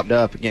kind of popped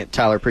up, again,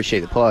 Tyler,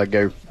 appreciate the plug.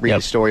 Go read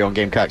the story on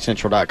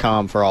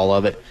GamecockCentral.com for all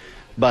of it.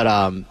 But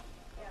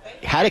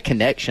had a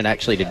connection,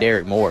 actually, to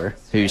Derek Moore,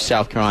 who's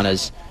South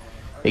Carolina's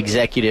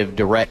executive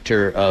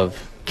director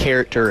of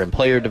character and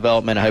player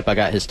development. I hope I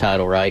got his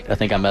title right. I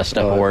think I messed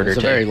up a word or two.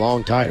 It's a very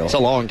long title. It's a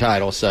long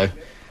title. So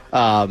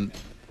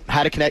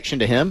had a connection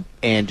to him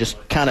and just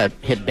kind of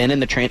had been in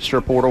the transfer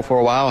portal for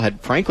a while,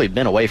 had frankly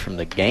been away from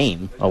the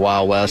game a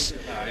while, Wes.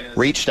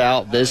 Reached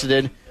out,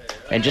 visited,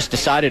 and just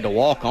decided to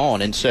walk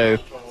on. And so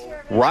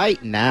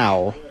right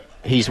now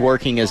he's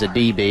working as a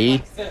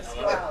DB,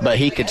 but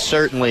he could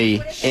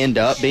certainly end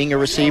up being a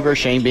receiver.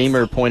 Shane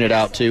Beamer pointed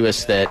out to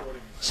us that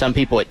some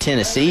people at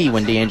Tennessee,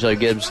 when D'Angelo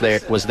Gibbs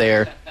was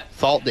there,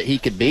 thought that he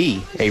could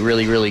be a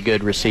really, really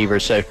good receiver.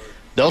 So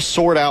they'll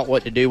sort out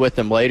what to do with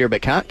him later,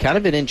 but kind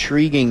of an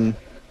intriguing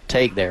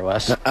take there,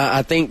 Wes.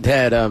 I think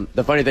that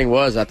the funny thing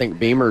was, I think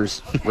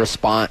Beamer's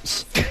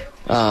response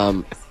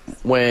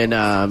when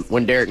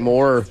Derek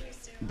Moore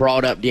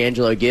brought up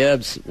D'Angelo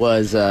Gibbs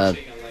was that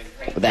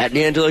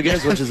D'Angelo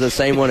Gibbs, which is the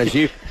same one as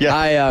you.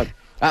 Yeah.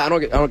 I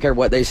don't care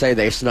what they say.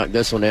 They snuck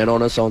this one in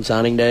on us on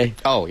signing day.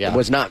 Oh yeah, it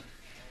was not.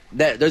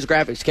 Those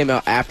graphics came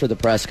out after the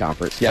press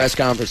conference. The press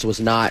conference was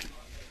not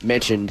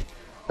mentioned.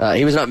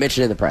 He was not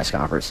mentioned in the press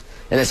conference,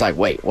 and it's like,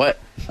 wait, what?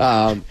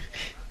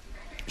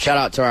 Shout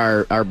out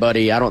to our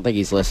buddy. I don't think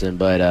he's listening,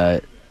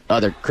 but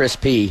other Chris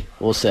P.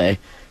 will say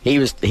he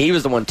was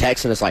the one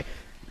texting us like,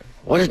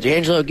 what is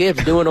D'Angelo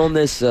Gibbs doing on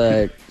this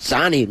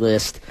signing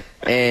list?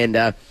 And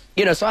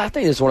so I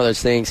think it's one of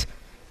those things,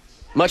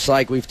 much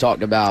like we've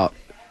talked about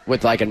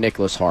with like a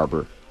Nicholas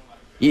Harbor.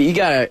 You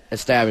got to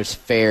establish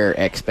fair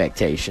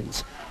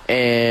expectations.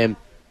 And,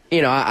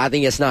 I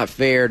think it's not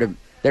fair to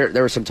 –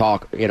 there was some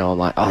talk,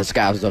 like, oh, this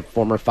guy was a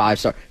former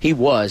 5-star. He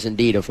was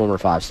indeed a former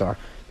 5-star.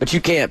 But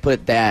you can't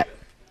put that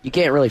 – you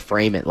can't really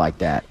frame it like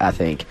that, I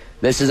think.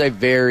 This is a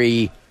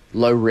very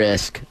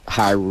low-risk,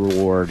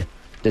 high-reward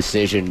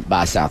decision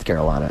by South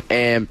Carolina.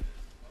 And,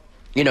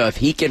 if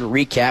he can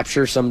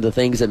recapture some of the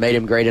things that made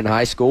him great in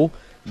high school,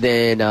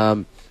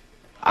 then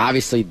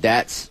obviously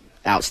that's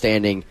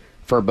outstanding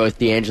for both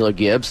D'Angelo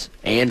Gibbs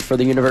and for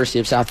the University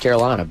of South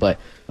Carolina. But,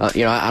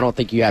 I don't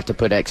think you have to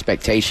put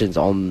expectations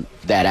on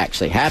that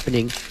actually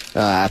happening.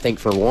 I think,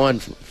 for one,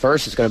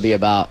 first it's going to be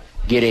about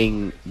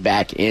getting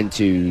back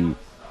into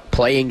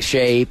playing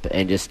shape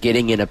and just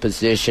getting in a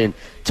position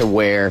to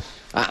where,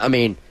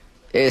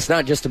 it's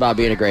not just about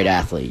being a great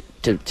athlete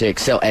to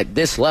excel at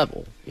this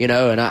level, and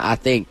I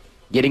think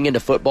getting into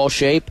football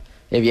shape,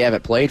 if you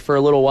haven't played for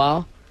a little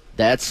while,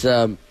 that's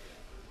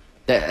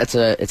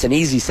it's an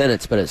easy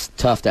sentence, but it's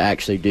tough to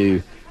actually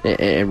do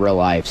in real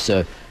life.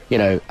 So,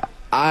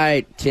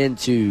 I tend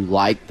to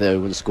like,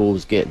 though, when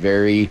schools get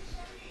very,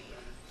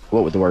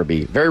 what would the word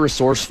be, very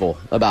resourceful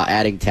about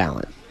adding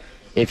talent.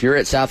 If you're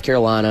at South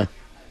Carolina,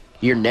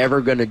 you're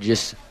never going to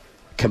just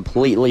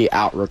completely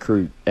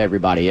out-recruit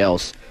everybody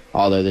else,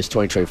 although this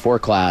 2024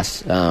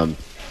 class,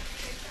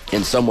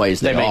 in some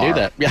ways they may do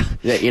that. Yeah.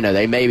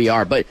 They maybe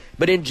are. But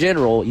in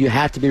general, you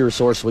have to be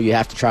resourceful. You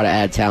have to try to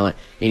add talent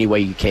any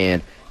way you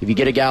can. If you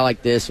get a guy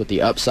like this with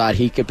the upside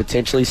he could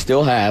potentially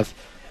still have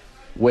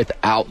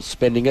without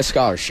spending a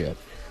scholarship,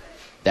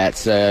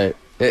 it's a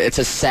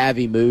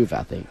savvy move,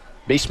 I think.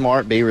 Be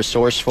smart, be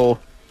resourceful,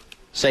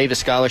 save a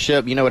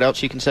scholarship. You know what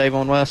else you can save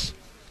on, Wes?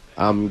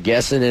 I'm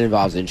guessing it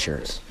involves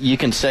insurance. You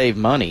can save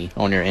money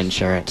on your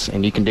insurance,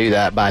 and you can do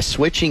that by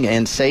switching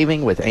and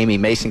saving with Amy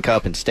Mason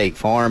Cup and State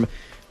Farm.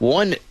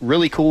 One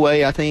really cool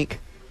way, I think,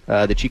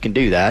 that you can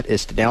do that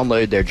is to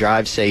download their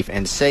Drive Safe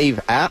and Save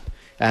app.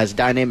 It has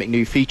dynamic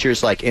new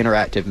features like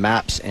interactive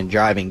maps and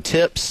driving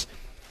tips.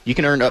 You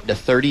can earn up to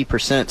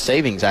 30%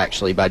 savings,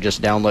 actually, by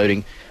just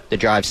downloading the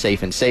Drive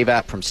Safe and Save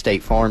app from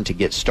State Farm to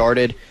get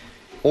started.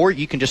 Or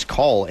you can just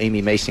call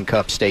Amy Mason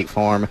Cup State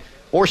Farm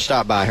or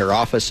stop by her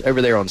office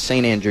over there on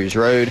St. Andrews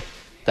Road.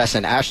 That's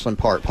in Ashland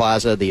Park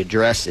Plaza. The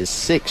address is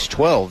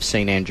 612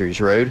 St. Andrews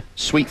Road,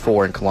 Suite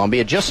 4 in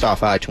Columbia, just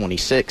off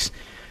I-26.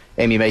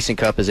 Amy Mason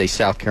Cup is a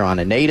South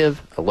Carolina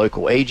native, a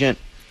local agent.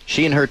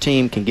 She and her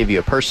team can give you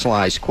a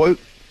personalized quote,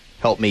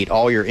 help meet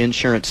all your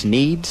insurance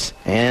needs,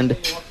 and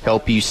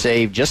help you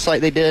save just like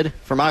they did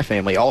for my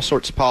family. All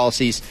sorts of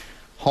policies,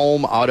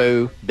 home,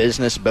 auto,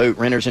 business, boat,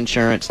 renter's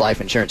insurance,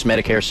 life insurance,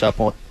 Medicare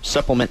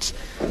supplements,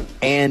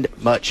 and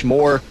much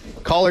more.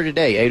 Call her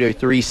today,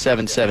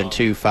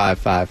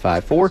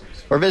 803-772-5554,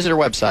 or visit her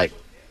website,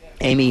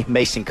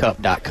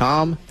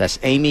 amymasoncup.com. That's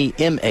Amy,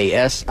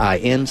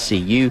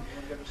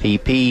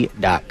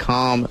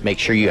 MASINCUPP.com. Make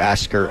sure you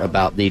ask her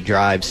about the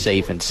Drive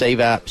Safe and Save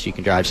app so you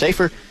can drive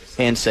safer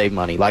and save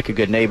money. Like a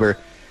good neighbor,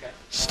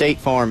 State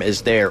Farm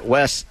is there.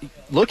 Wes,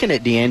 looking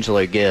at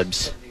D'Angelo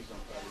Gibbs,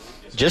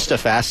 just a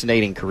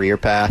fascinating career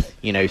path,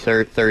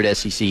 third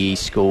SEC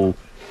East school,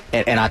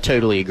 and I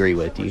totally agree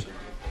with you.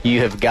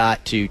 You have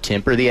got to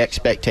temper the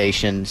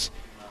expectations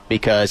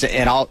because,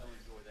 and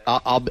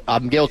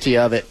I'm guilty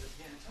of it.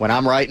 When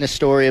I'm writing a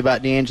story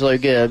about D'Angelo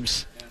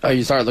Gibbs,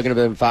 you start looking at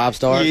them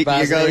 5-stars. You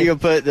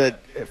put the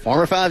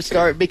former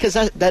 5-star because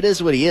that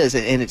is what he is,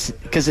 and it's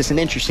because it's an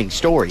interesting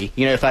story.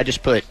 If I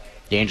just put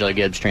D'Angelo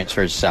Gibbs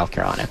transfers to South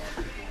Carolina,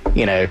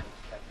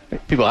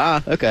 people,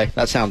 okay,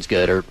 that sounds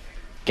good, or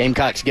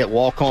Gamecocks get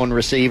walk-on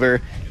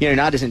receiver,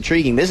 not as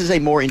intriguing. This is a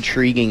more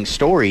intriguing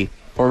story.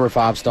 Former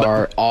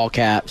 5-star, all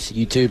caps,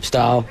 YouTube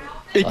style.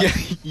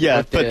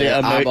 Yeah.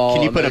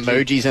 Can you put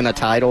emojis in a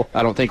title?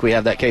 I don't think we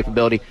have that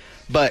capability.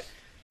 But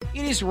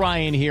it is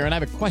Ryan here, and I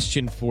have a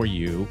question for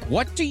you.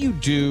 What do you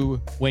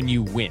do when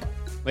you win?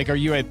 Like, are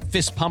you a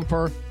fist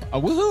pumper, a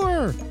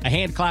woohooer, a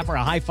hand clapper,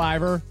 a high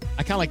fiver?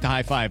 I kind of like the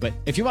high five, but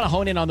if you want to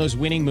hone in on those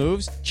winning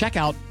moves, check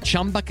out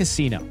Chumba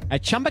Casino.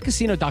 At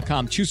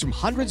ChumbaCasino.com, choose from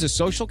hundreds of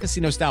social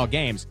casino-style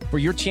games for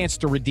your chance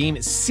to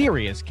redeem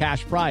serious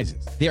cash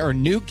prizes. There are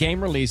new game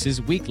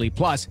releases weekly,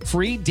 plus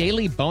free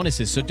daily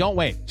bonuses, so don't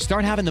wait.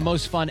 Start having the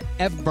most fun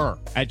ever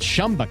at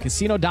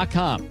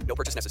ChumbaCasino.com. No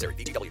purchase necessary.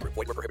 VGW. Void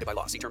where prohibited by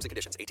law. See terms and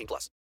conditions.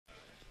 18+.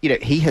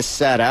 He has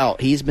sat out.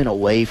 He's been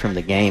away from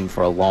the game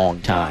for a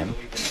long time.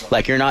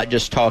 Like, you're not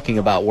just talking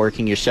about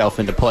working yourself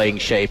into playing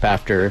shape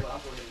after,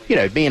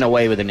 being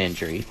away with an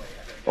injury.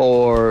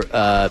 Or,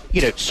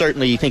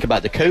 certainly you think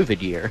about the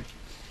COVID year.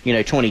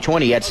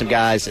 2020, you had some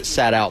guys that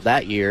sat out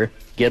that year.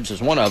 Gibbs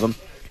was one of them.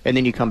 And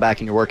then you come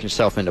back and you're working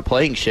yourself into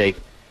playing shape.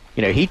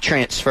 He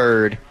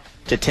transferred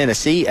to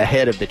Tennessee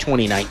ahead of the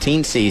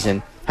 2019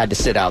 season, had to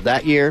sit out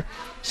that year,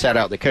 sat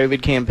out the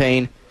COVID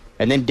campaign,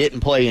 and then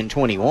didn't play in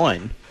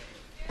 21.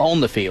 On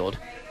the field.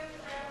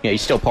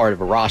 He's still part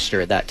of a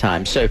roster at that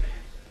time. So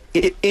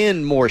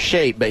in more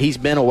shape, but he's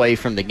been away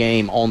from the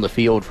game on the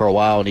field for a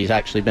while, and he's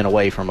actually been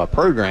away from a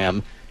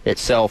program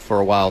itself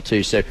for a while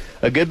too. So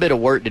a good bit of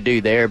work to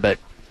do there, but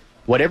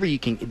whatever you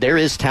can, there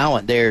is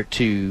talent there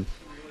to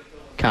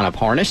kind of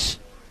harness,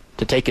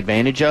 to take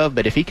advantage of.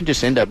 But if he can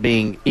just end up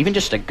being even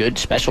just a good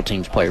special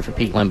teams player for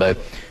Pete Lembo,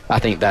 I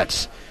think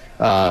that's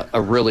a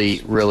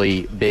really,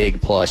 really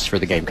big plus for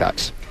the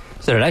Gamecocks.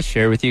 So did I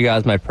share with you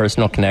guys my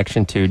personal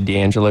connection to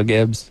D'Angelo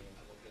Gibbs?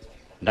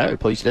 No,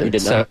 please do.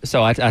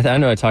 So I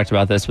know I talked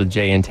about this with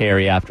Jay and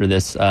Terry after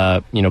this,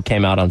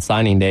 came out on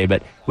signing day,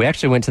 but we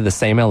actually went to the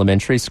same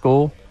elementary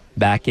school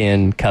back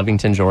in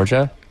Covington,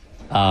 Georgia.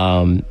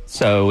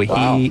 So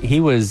wow. He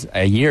was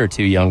a year or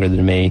two younger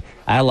than me.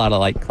 I had a lot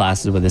of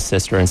classes with his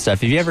sister and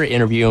stuff. If you ever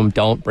interview him,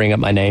 don't bring up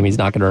my name. He's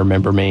not going to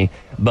remember me.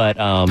 But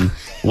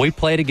we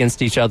played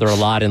against each other a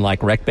lot in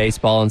rec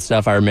baseball and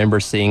stuff. I remember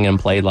seeing him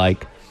play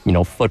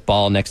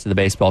football next to the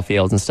baseball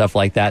fields and stuff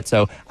like that.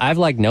 So I've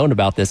known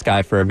about this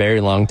guy for a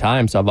very long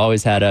time. So I've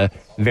always had a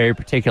very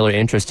particular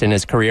interest in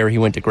his career. He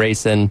went to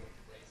Grayson,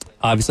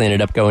 obviously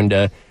ended up going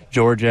to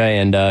Georgia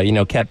and,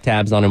 kept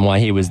tabs on him while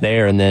he was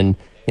there. And then,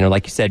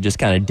 like you said, just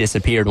kind of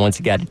disappeared once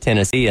he got to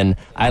Tennessee. And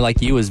I,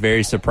 like you, was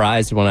very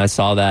surprised when I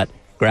saw that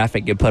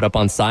graphic get put up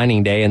on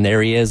signing day, and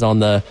there he is on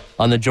the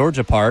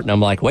Georgia part, and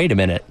I'm like, wait a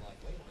minute,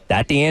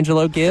 that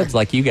D'Angelo Gibbs,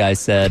 like you guys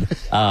said.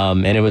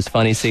 And it was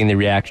funny seeing the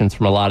reactions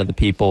from a lot of the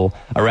people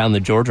around the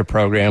Georgia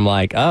program,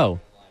 like, oh,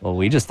 well,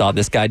 we just thought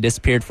this guy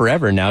disappeared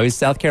forever. Now he's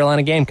South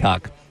Carolina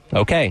Gamecock.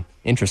 Okay,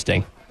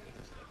 interesting.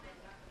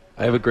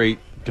 I have a great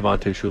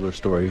Devontae Shuler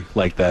story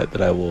like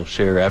that I will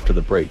share after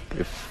the break.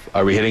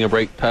 Are we hitting a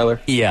break,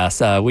 Tyler?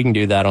 Yes, we can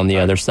do that on the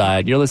other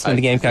side. You're listening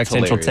to Gamecock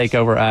Central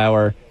Takeover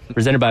Hour,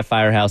 presented by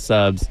Firehouse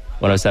Subs,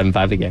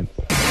 107.5 The Game.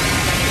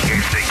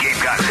 It's the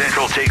Gamecock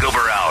Central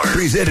Takeover Hour.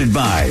 Presented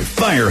by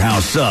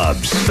Firehouse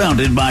Subs.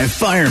 Founded by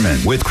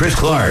firemen with Chris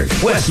Clark,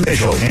 Wes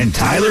Mitchell, and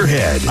Tyler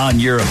Head on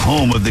your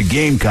home of the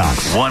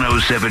Gamecocks.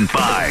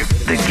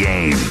 107.5 The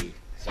Game.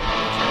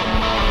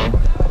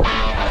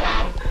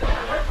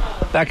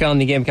 Back on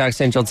the Gamecock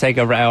Central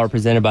Takeover Hour,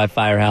 presented by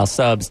Firehouse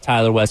Subs.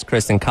 Tyler, West,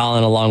 Chris, and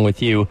Colin, along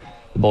with you,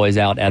 the boys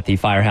out at the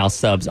Firehouse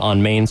Subs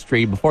on Main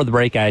Street. Before the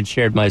break, I had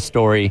shared my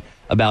story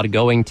about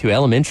going to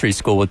elementary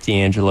school with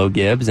D'Angelo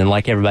Gibbs, and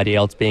like everybody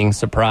else, being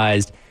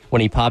surprised when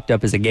he popped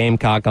up as a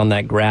Gamecock on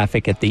that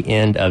graphic at the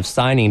end of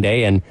signing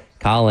day. And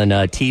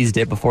Colin teased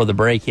it before the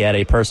break. He had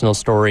a personal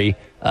story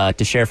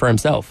to share for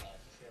himself.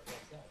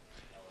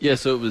 Yeah,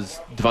 so it was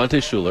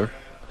Devontae Shuler,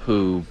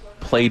 who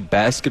played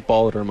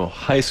basketball at Irmo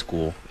High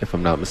School, if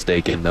I'm not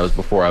mistaken. That was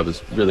before I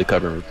was really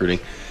covering recruiting.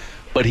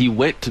 But he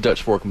went to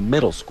Dutch Fork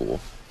Middle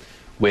School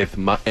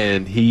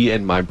and he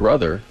and my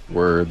brother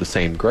were the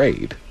same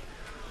grade.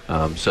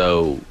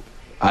 So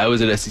I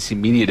was at SEC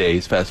Media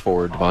Days. Fast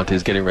forward,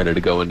 Devontae's getting ready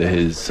to go into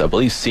his, I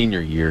believe,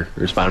 senior year,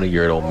 or his final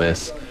year at Ole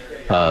Miss.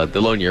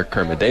 The lone year,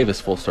 Kermit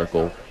Davis, full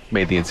circle,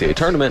 made the NCAA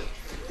tournament.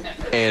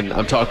 And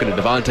I'm talking to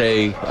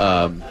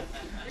Devontae.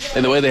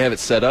 And the way they have it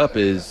set up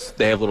is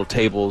they have little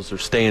tables or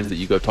stands that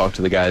you go talk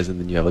to the guys, and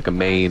then you have like a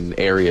main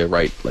area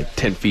right like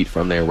 10 feet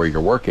from there where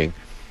you're working.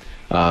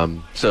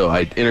 So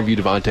I interviewed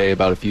Devontae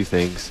about a few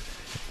things,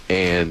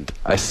 and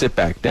I sit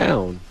back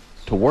down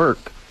to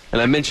work,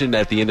 and I mentioned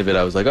at the end of it,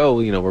 I was like, oh,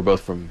 we're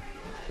both from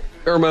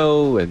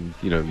Irmo, and,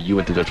 you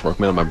went to Dutch Fork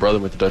Middle, my brother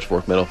went to Dutch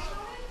Fork Middle.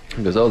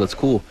 He goes, oh, that's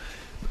cool.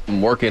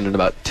 I'm working, and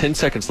about 10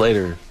 seconds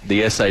later,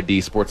 the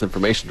SID Sports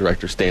Information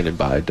Director standing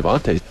by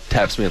Devontae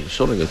taps me on the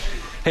shoulder and goes,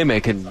 hey,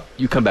 man, can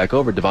you come back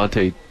over?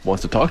 Devontae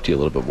wants to talk to you a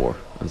little bit more.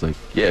 I was like,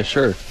 yeah,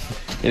 sure.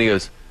 And he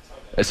goes,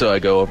 and so I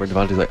go over, and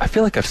Devontae's like, I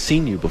feel like I've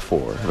seen you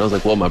before. And I was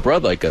like, well, my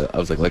brother, like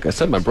I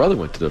said, my brother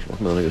went to Dutch Fork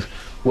Middle. And he goes,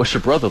 what's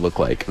your brother look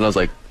like? And I was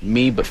like,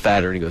 me, but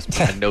fatter. And he goes,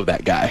 I know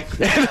that guy.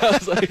 And I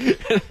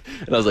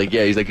was like,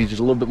 yeah. He's like, he's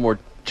just a little bit more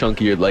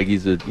chunkier, like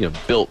he's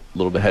built a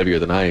little bit heavier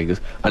than I am. He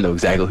goes, I know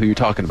exactly who you're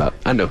talking about.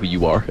 I know who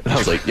you are. And I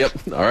was like, yep,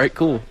 all right,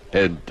 cool.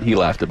 And he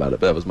laughed about it,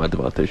 but that was my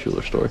Devontae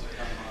Shuler story.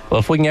 Well,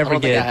 if we can ever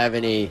I have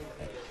any.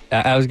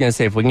 I was going to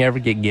say, if we can ever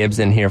get Gibbs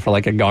in here for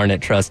like a Garnet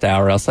Trust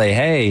Hour, I'll say,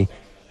 hey,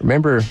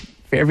 remember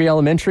Fairview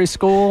Elementary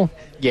School?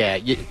 Yeah,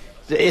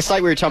 it's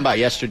like we were talking about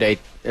yesterday.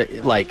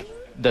 Like,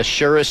 the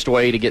surest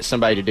way to get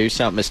somebody to do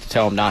something is to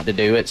tell them not to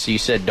do it. So you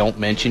said don't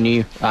mention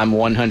you. I'm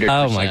 100%.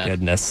 Oh, my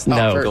goodness.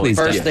 No, please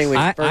don't.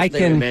 I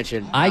can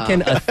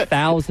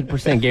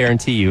 1,000%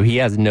 guarantee you he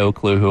has no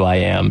clue who I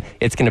am.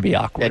 It's going to be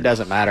awkward. It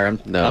doesn't matter.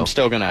 I'm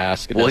still going to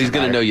ask. Well, he's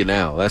going to know you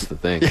now. That's the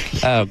thing.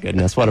 Oh,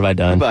 goodness. What have I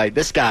done? Like,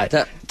 this guy.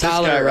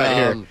 Tyler right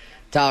here.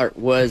 Tyler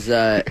was,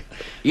 I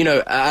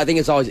think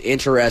it's always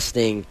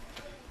interesting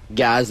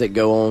guys that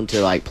go on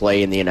to like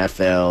play in the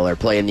NFL or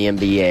play in the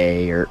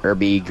NBA or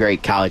be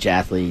great college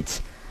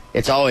athletes.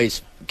 It's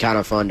always kind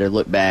of fun to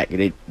look back.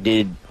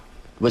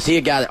 Was he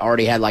a guy that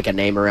already had like a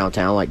name around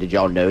town? Like, did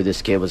y'all know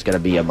this kid was going to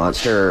be a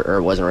monster, or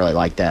it wasn't really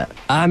like that?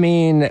 I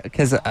mean,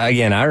 because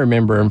again, I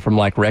remember him from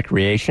like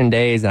recreation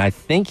days, and I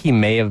think he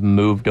may have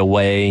moved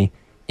away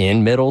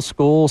in middle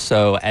school.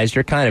 So as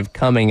you're kind of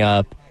coming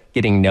up,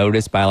 getting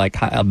noticed by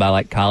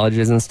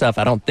colleges and stuff,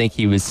 I don't think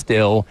he was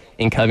still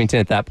in Covington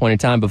at that point in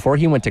time. Before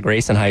he went to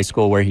Grayson High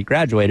School, where he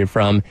graduated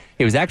from,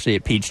 he was actually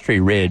at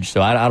Peachtree Ridge.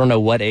 So I don't know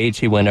what age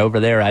he went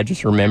over there. I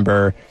just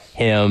remember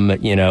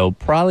him,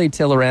 probably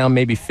till around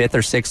maybe 5th or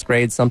 6th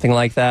grade, something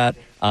like that.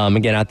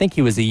 Again, I think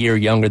he was a year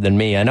younger than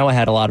me. I know I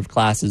had a lot of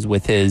classes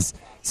with his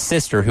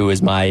sister who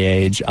is my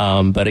age.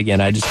 But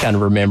again, I just kind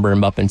of remember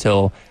him up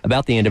until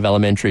about the end of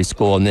elementary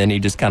school. And then he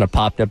just kind of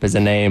popped up as a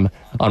name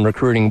on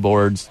recruiting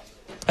boards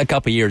a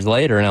couple years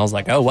later, and I was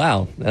like, oh,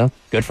 wow,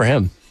 good for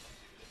him.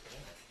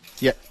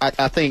 Yeah,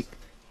 I think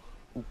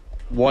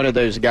one of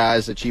those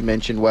guys that you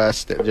mentioned,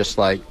 Wes, that just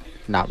like,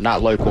 not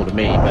local to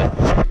me,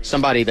 but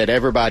somebody that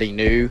everybody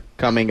knew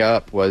coming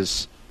up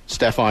was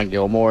Stephon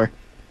Gilmore.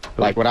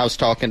 Like, when I was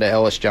talking to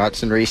Ellis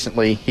Johnson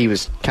recently, he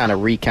was kind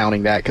of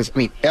recounting that. Because,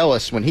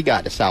 Ellis, when he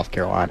got to South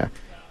Carolina,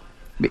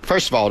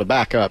 first of all, to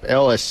back up,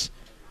 Ellis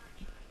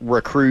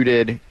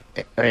recruited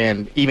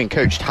and even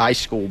coached high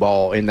school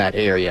ball in that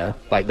area,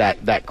 like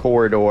that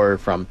corridor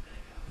from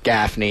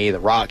Gaffney, the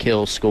Rock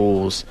Hill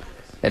schools.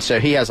 And so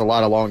he has a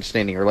lot of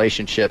long-standing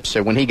relationships.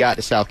 So when he got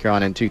to South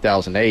Carolina in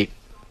 2008,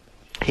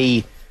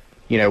 he,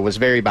 was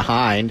very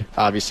behind,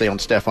 obviously, on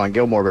Stephon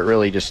Gilmore, but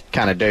really just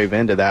kind of dove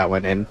into that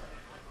one. And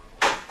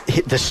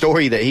the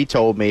story that he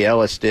told me,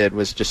 Ellis did,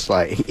 was just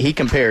like, he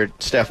compared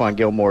Stephon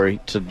Gilmore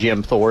to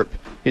Jim Thorpe.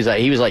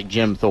 He was like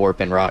Jim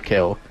Thorpe in Rock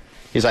Hill.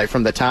 He's like,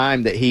 from the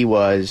time that he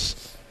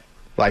was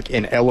like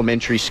in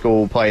elementary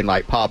school playing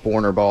like Pop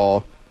Warner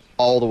ball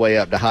all the way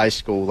up to high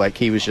school, like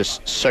he was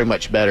just so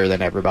much better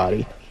than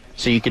everybody.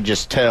 So you could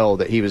just tell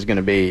that he was going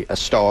to be a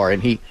star,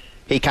 and he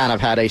kind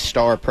of had a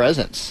star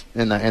presence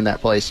in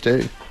that place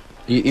too.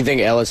 You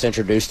think Ellis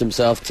introduced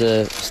himself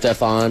to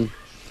Stephon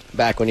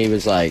back when he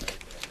was like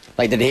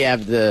did he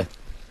have the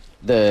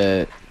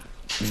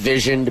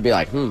vision to be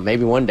like,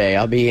 maybe one day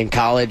I'll be in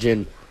college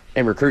and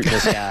recruit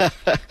this guy?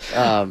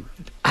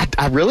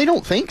 I really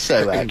don't think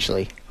so,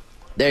 actually.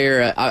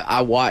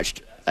 I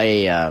watched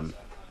a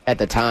at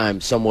the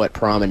time somewhat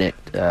prominent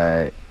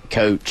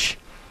coach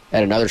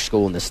at another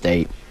school in the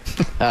state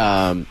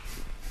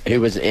who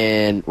was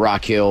in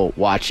Rock Hill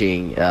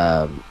watching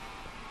Darion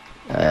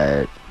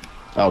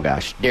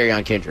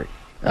Kendrick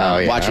watching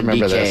I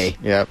remember DK this.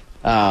 Yep.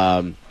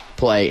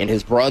 Play, and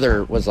his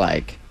brother was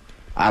like,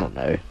 I don't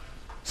know,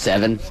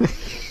 7.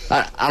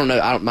 I don't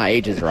know. My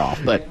ages are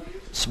off, but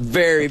it's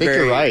very,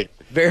 very, right.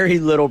 Very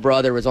little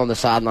brother was on the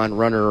sideline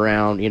running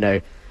around.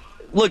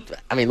 Looked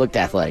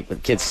athletic, but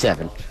the kid's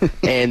 7,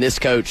 and this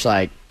coach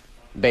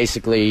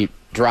basically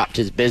dropped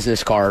his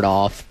business card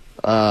off.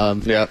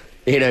 Yep.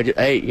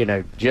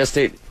 Just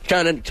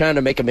trying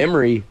to make a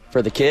memory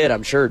for the kid,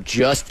 I'm sure,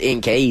 just in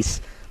case.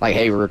 Like,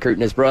 hey, we're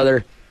recruiting his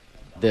brother.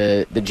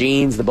 The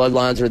genes, the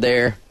bloodlines are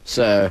there.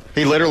 So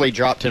he literally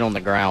dropped it on the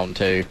ground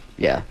too.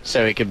 Yeah.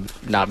 So it could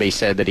not be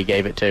said that he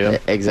gave it to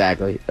him.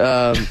 Exactly.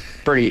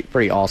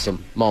 Pretty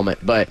awesome moment.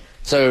 But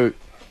so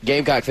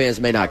Gamecock fans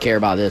may not care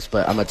about this,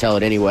 but I'm gonna tell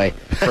it anyway.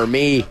 For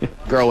me,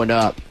 growing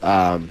up,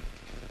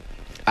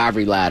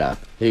 Ivory Latta,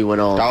 who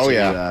went on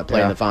to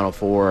play in the Final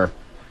Four,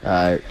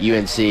 UNC,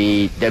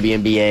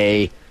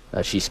 WNBA.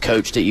 She's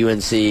coached at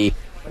UNC.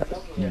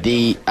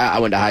 I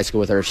went to high school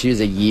with her. She was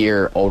a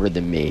year older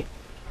than me.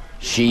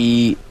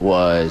 She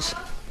was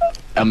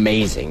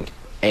amazing,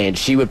 and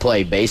she would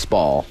play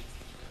baseball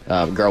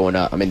growing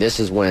up. I mean, this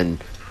is when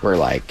we're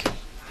like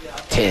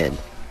 10.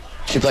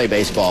 She played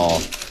baseball.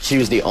 She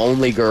was the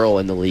only girl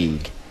in the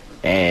league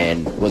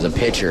and was a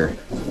pitcher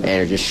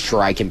and just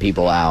striking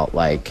people out,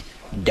 like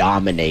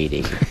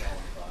dominating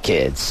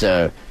kids.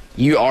 So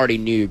you already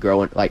knew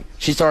growing, like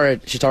she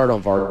started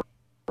on varsity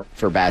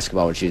for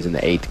basketball when she was in the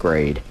 8th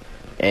grade,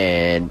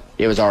 and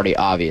it was already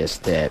obvious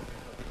that,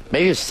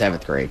 maybe it was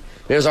 7th grade,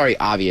 it was already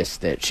obvious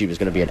that she was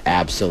going to be an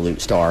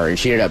absolute star, and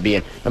she ended up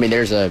being, I mean,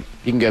 you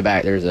can go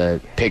back, there's a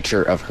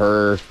picture of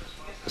her,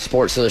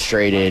 Sports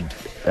Illustrated,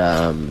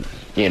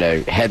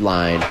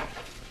 headline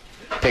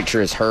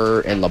picture is her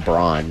and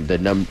LeBron, the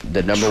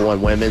number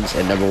one women's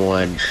and number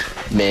one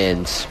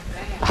men's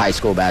high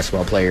school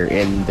basketball player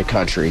in the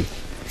country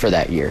for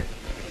that year.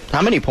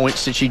 How many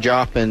points did she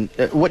drop? And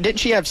what didn't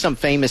she have some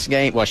famous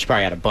game? Well, she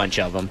probably had a bunch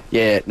of them.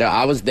 Yeah, no,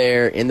 I was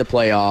there in the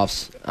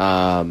playoffs.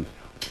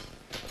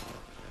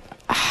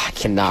 I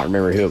cannot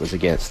remember who it was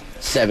against.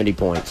 70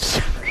 points.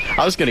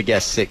 I was going to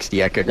guess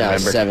 60. I couldn't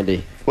remember.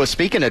 70. Well,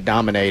 speaking of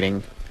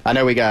dominating, I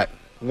know we got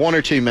 1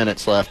 or 2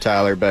 minutes left,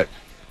 Tyler, but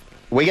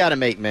we got to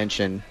make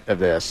mention of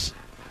this.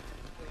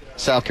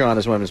 South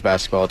Carolina's women's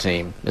basketball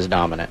team is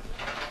dominant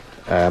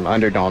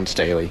under Dawn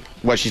Staley.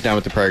 What she's done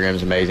with the program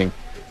is amazing.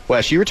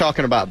 Wes, you were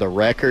talking about the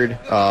record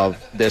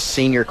of this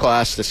senior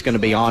class that's going to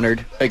be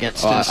honored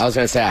against us. I was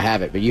going to say I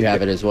have it, but you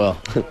have it as well.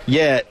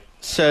 Yeah,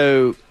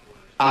 so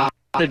I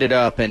added it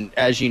up, and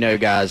as you know,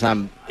 guys,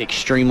 I'm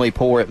extremely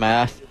poor at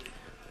math.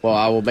 Well,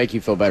 I will make you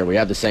feel better. We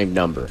have the same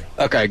number.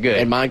 Okay, good.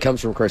 And mine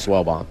comes from Chris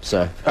Wellbaum.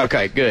 So.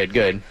 Okay,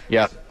 good.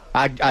 Yep.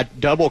 I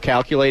double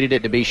calculated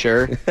it to be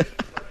sure.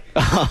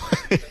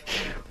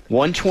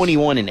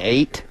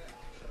 121-8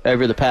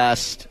 over the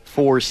past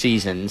 4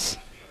 seasons.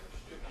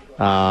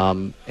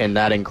 And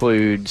that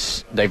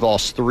includes, they've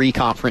lost 3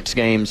 conference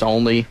games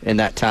only in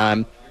that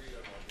time.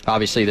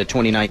 Obviously, the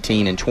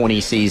 2019 and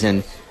 20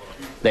 season,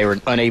 they were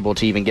unable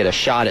to even get a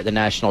shot at the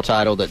national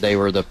title that they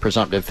were the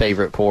presumptive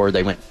favorite for.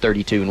 They went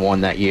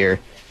 32-1 that year.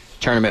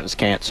 Tournament was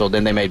canceled.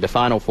 Then they made the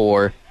Final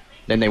Four.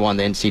 Then they won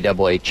the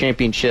NCAA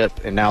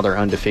championship, and now they're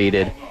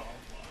undefeated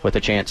with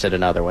a chance at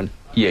another one.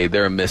 Yeah,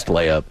 they're a missed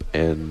layup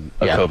and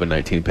a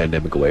COVID-19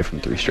 pandemic away from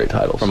 3 straight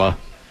titles. From a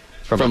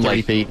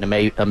 3-peat and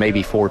a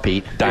maybe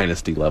 4-peat.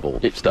 Dynasty level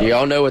stuff. Do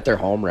y'all know what their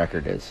home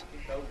record is?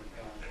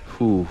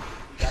 Ooh,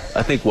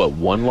 I think,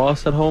 1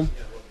 loss at home?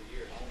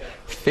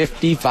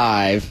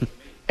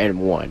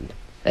 55-1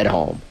 at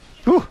home.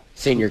 Whew.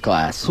 Senior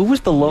class. Who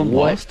was the lone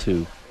loss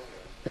to?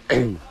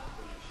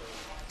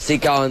 See,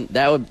 Colin,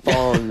 that would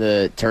fall in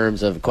the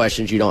terms of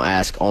questions you don't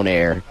ask on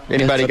air.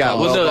 Anybody got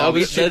one?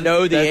 We should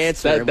know the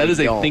answer. That is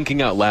a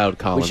thinking out loud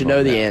Colin. We should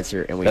know the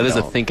answer, and we don't. That is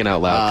a thinking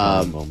out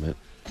loud Colin moment.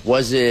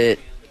 Was it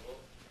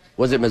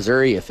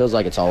Missouri? It feels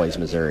like it's always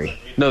Missouri.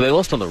 No, they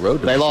lost on the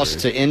road. They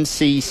lost to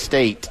NC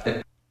State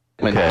in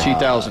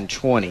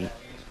 2020.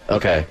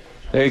 Okay.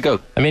 There you go.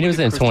 I mean, it was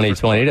in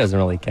 2020. It doesn't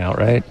really count,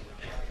 right?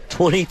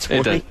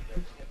 2020?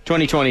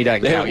 2020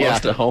 doesn't They count.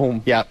 lost at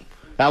home. Yep.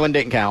 That one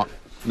didn't count.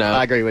 No.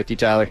 I agree with you,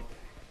 Tyler.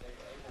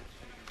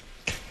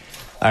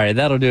 All right,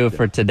 that'll do it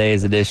for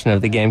today's edition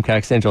of the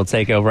Gamecock Central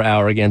Takeover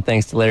Hour. Again,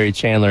 thanks to Larry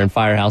Chandler and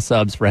Firehouse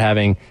Subs for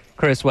having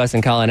Chris, Wes,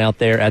 and Colin out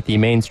there at the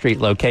Main Street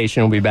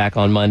location. We'll be back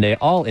on Monday,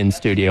 all in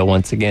studio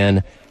once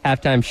again.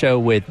 Halftime show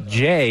with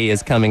Jay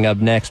is coming up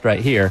next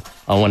right here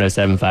on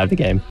 107.5 The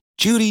Game.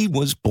 Judy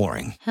was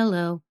boring.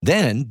 Hello.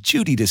 Then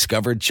Judy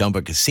discovered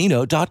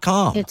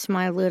ChumbaCasino.com. It's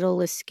my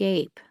little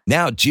escape.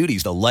 Now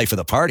Judy's the life of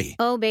the party.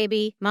 Oh,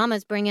 baby,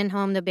 mama's bringing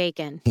home the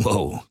bacon.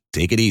 Whoa,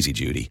 take it easy,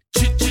 Judy.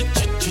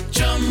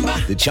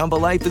 The Chumba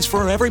life is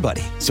for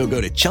everybody. So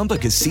go to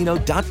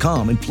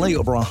ChumbaCasino.com and play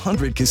over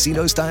 100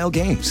 casino-style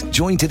games.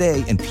 Join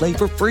today and play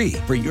for free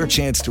for your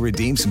chance to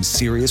redeem some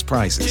serious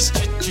prizes.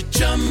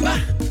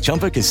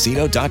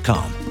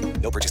 ChumbaCasino.com.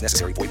 No purchase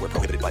necessary. Void where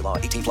prohibited by law.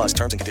 18+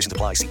 terms and conditions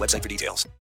apply. See website for details.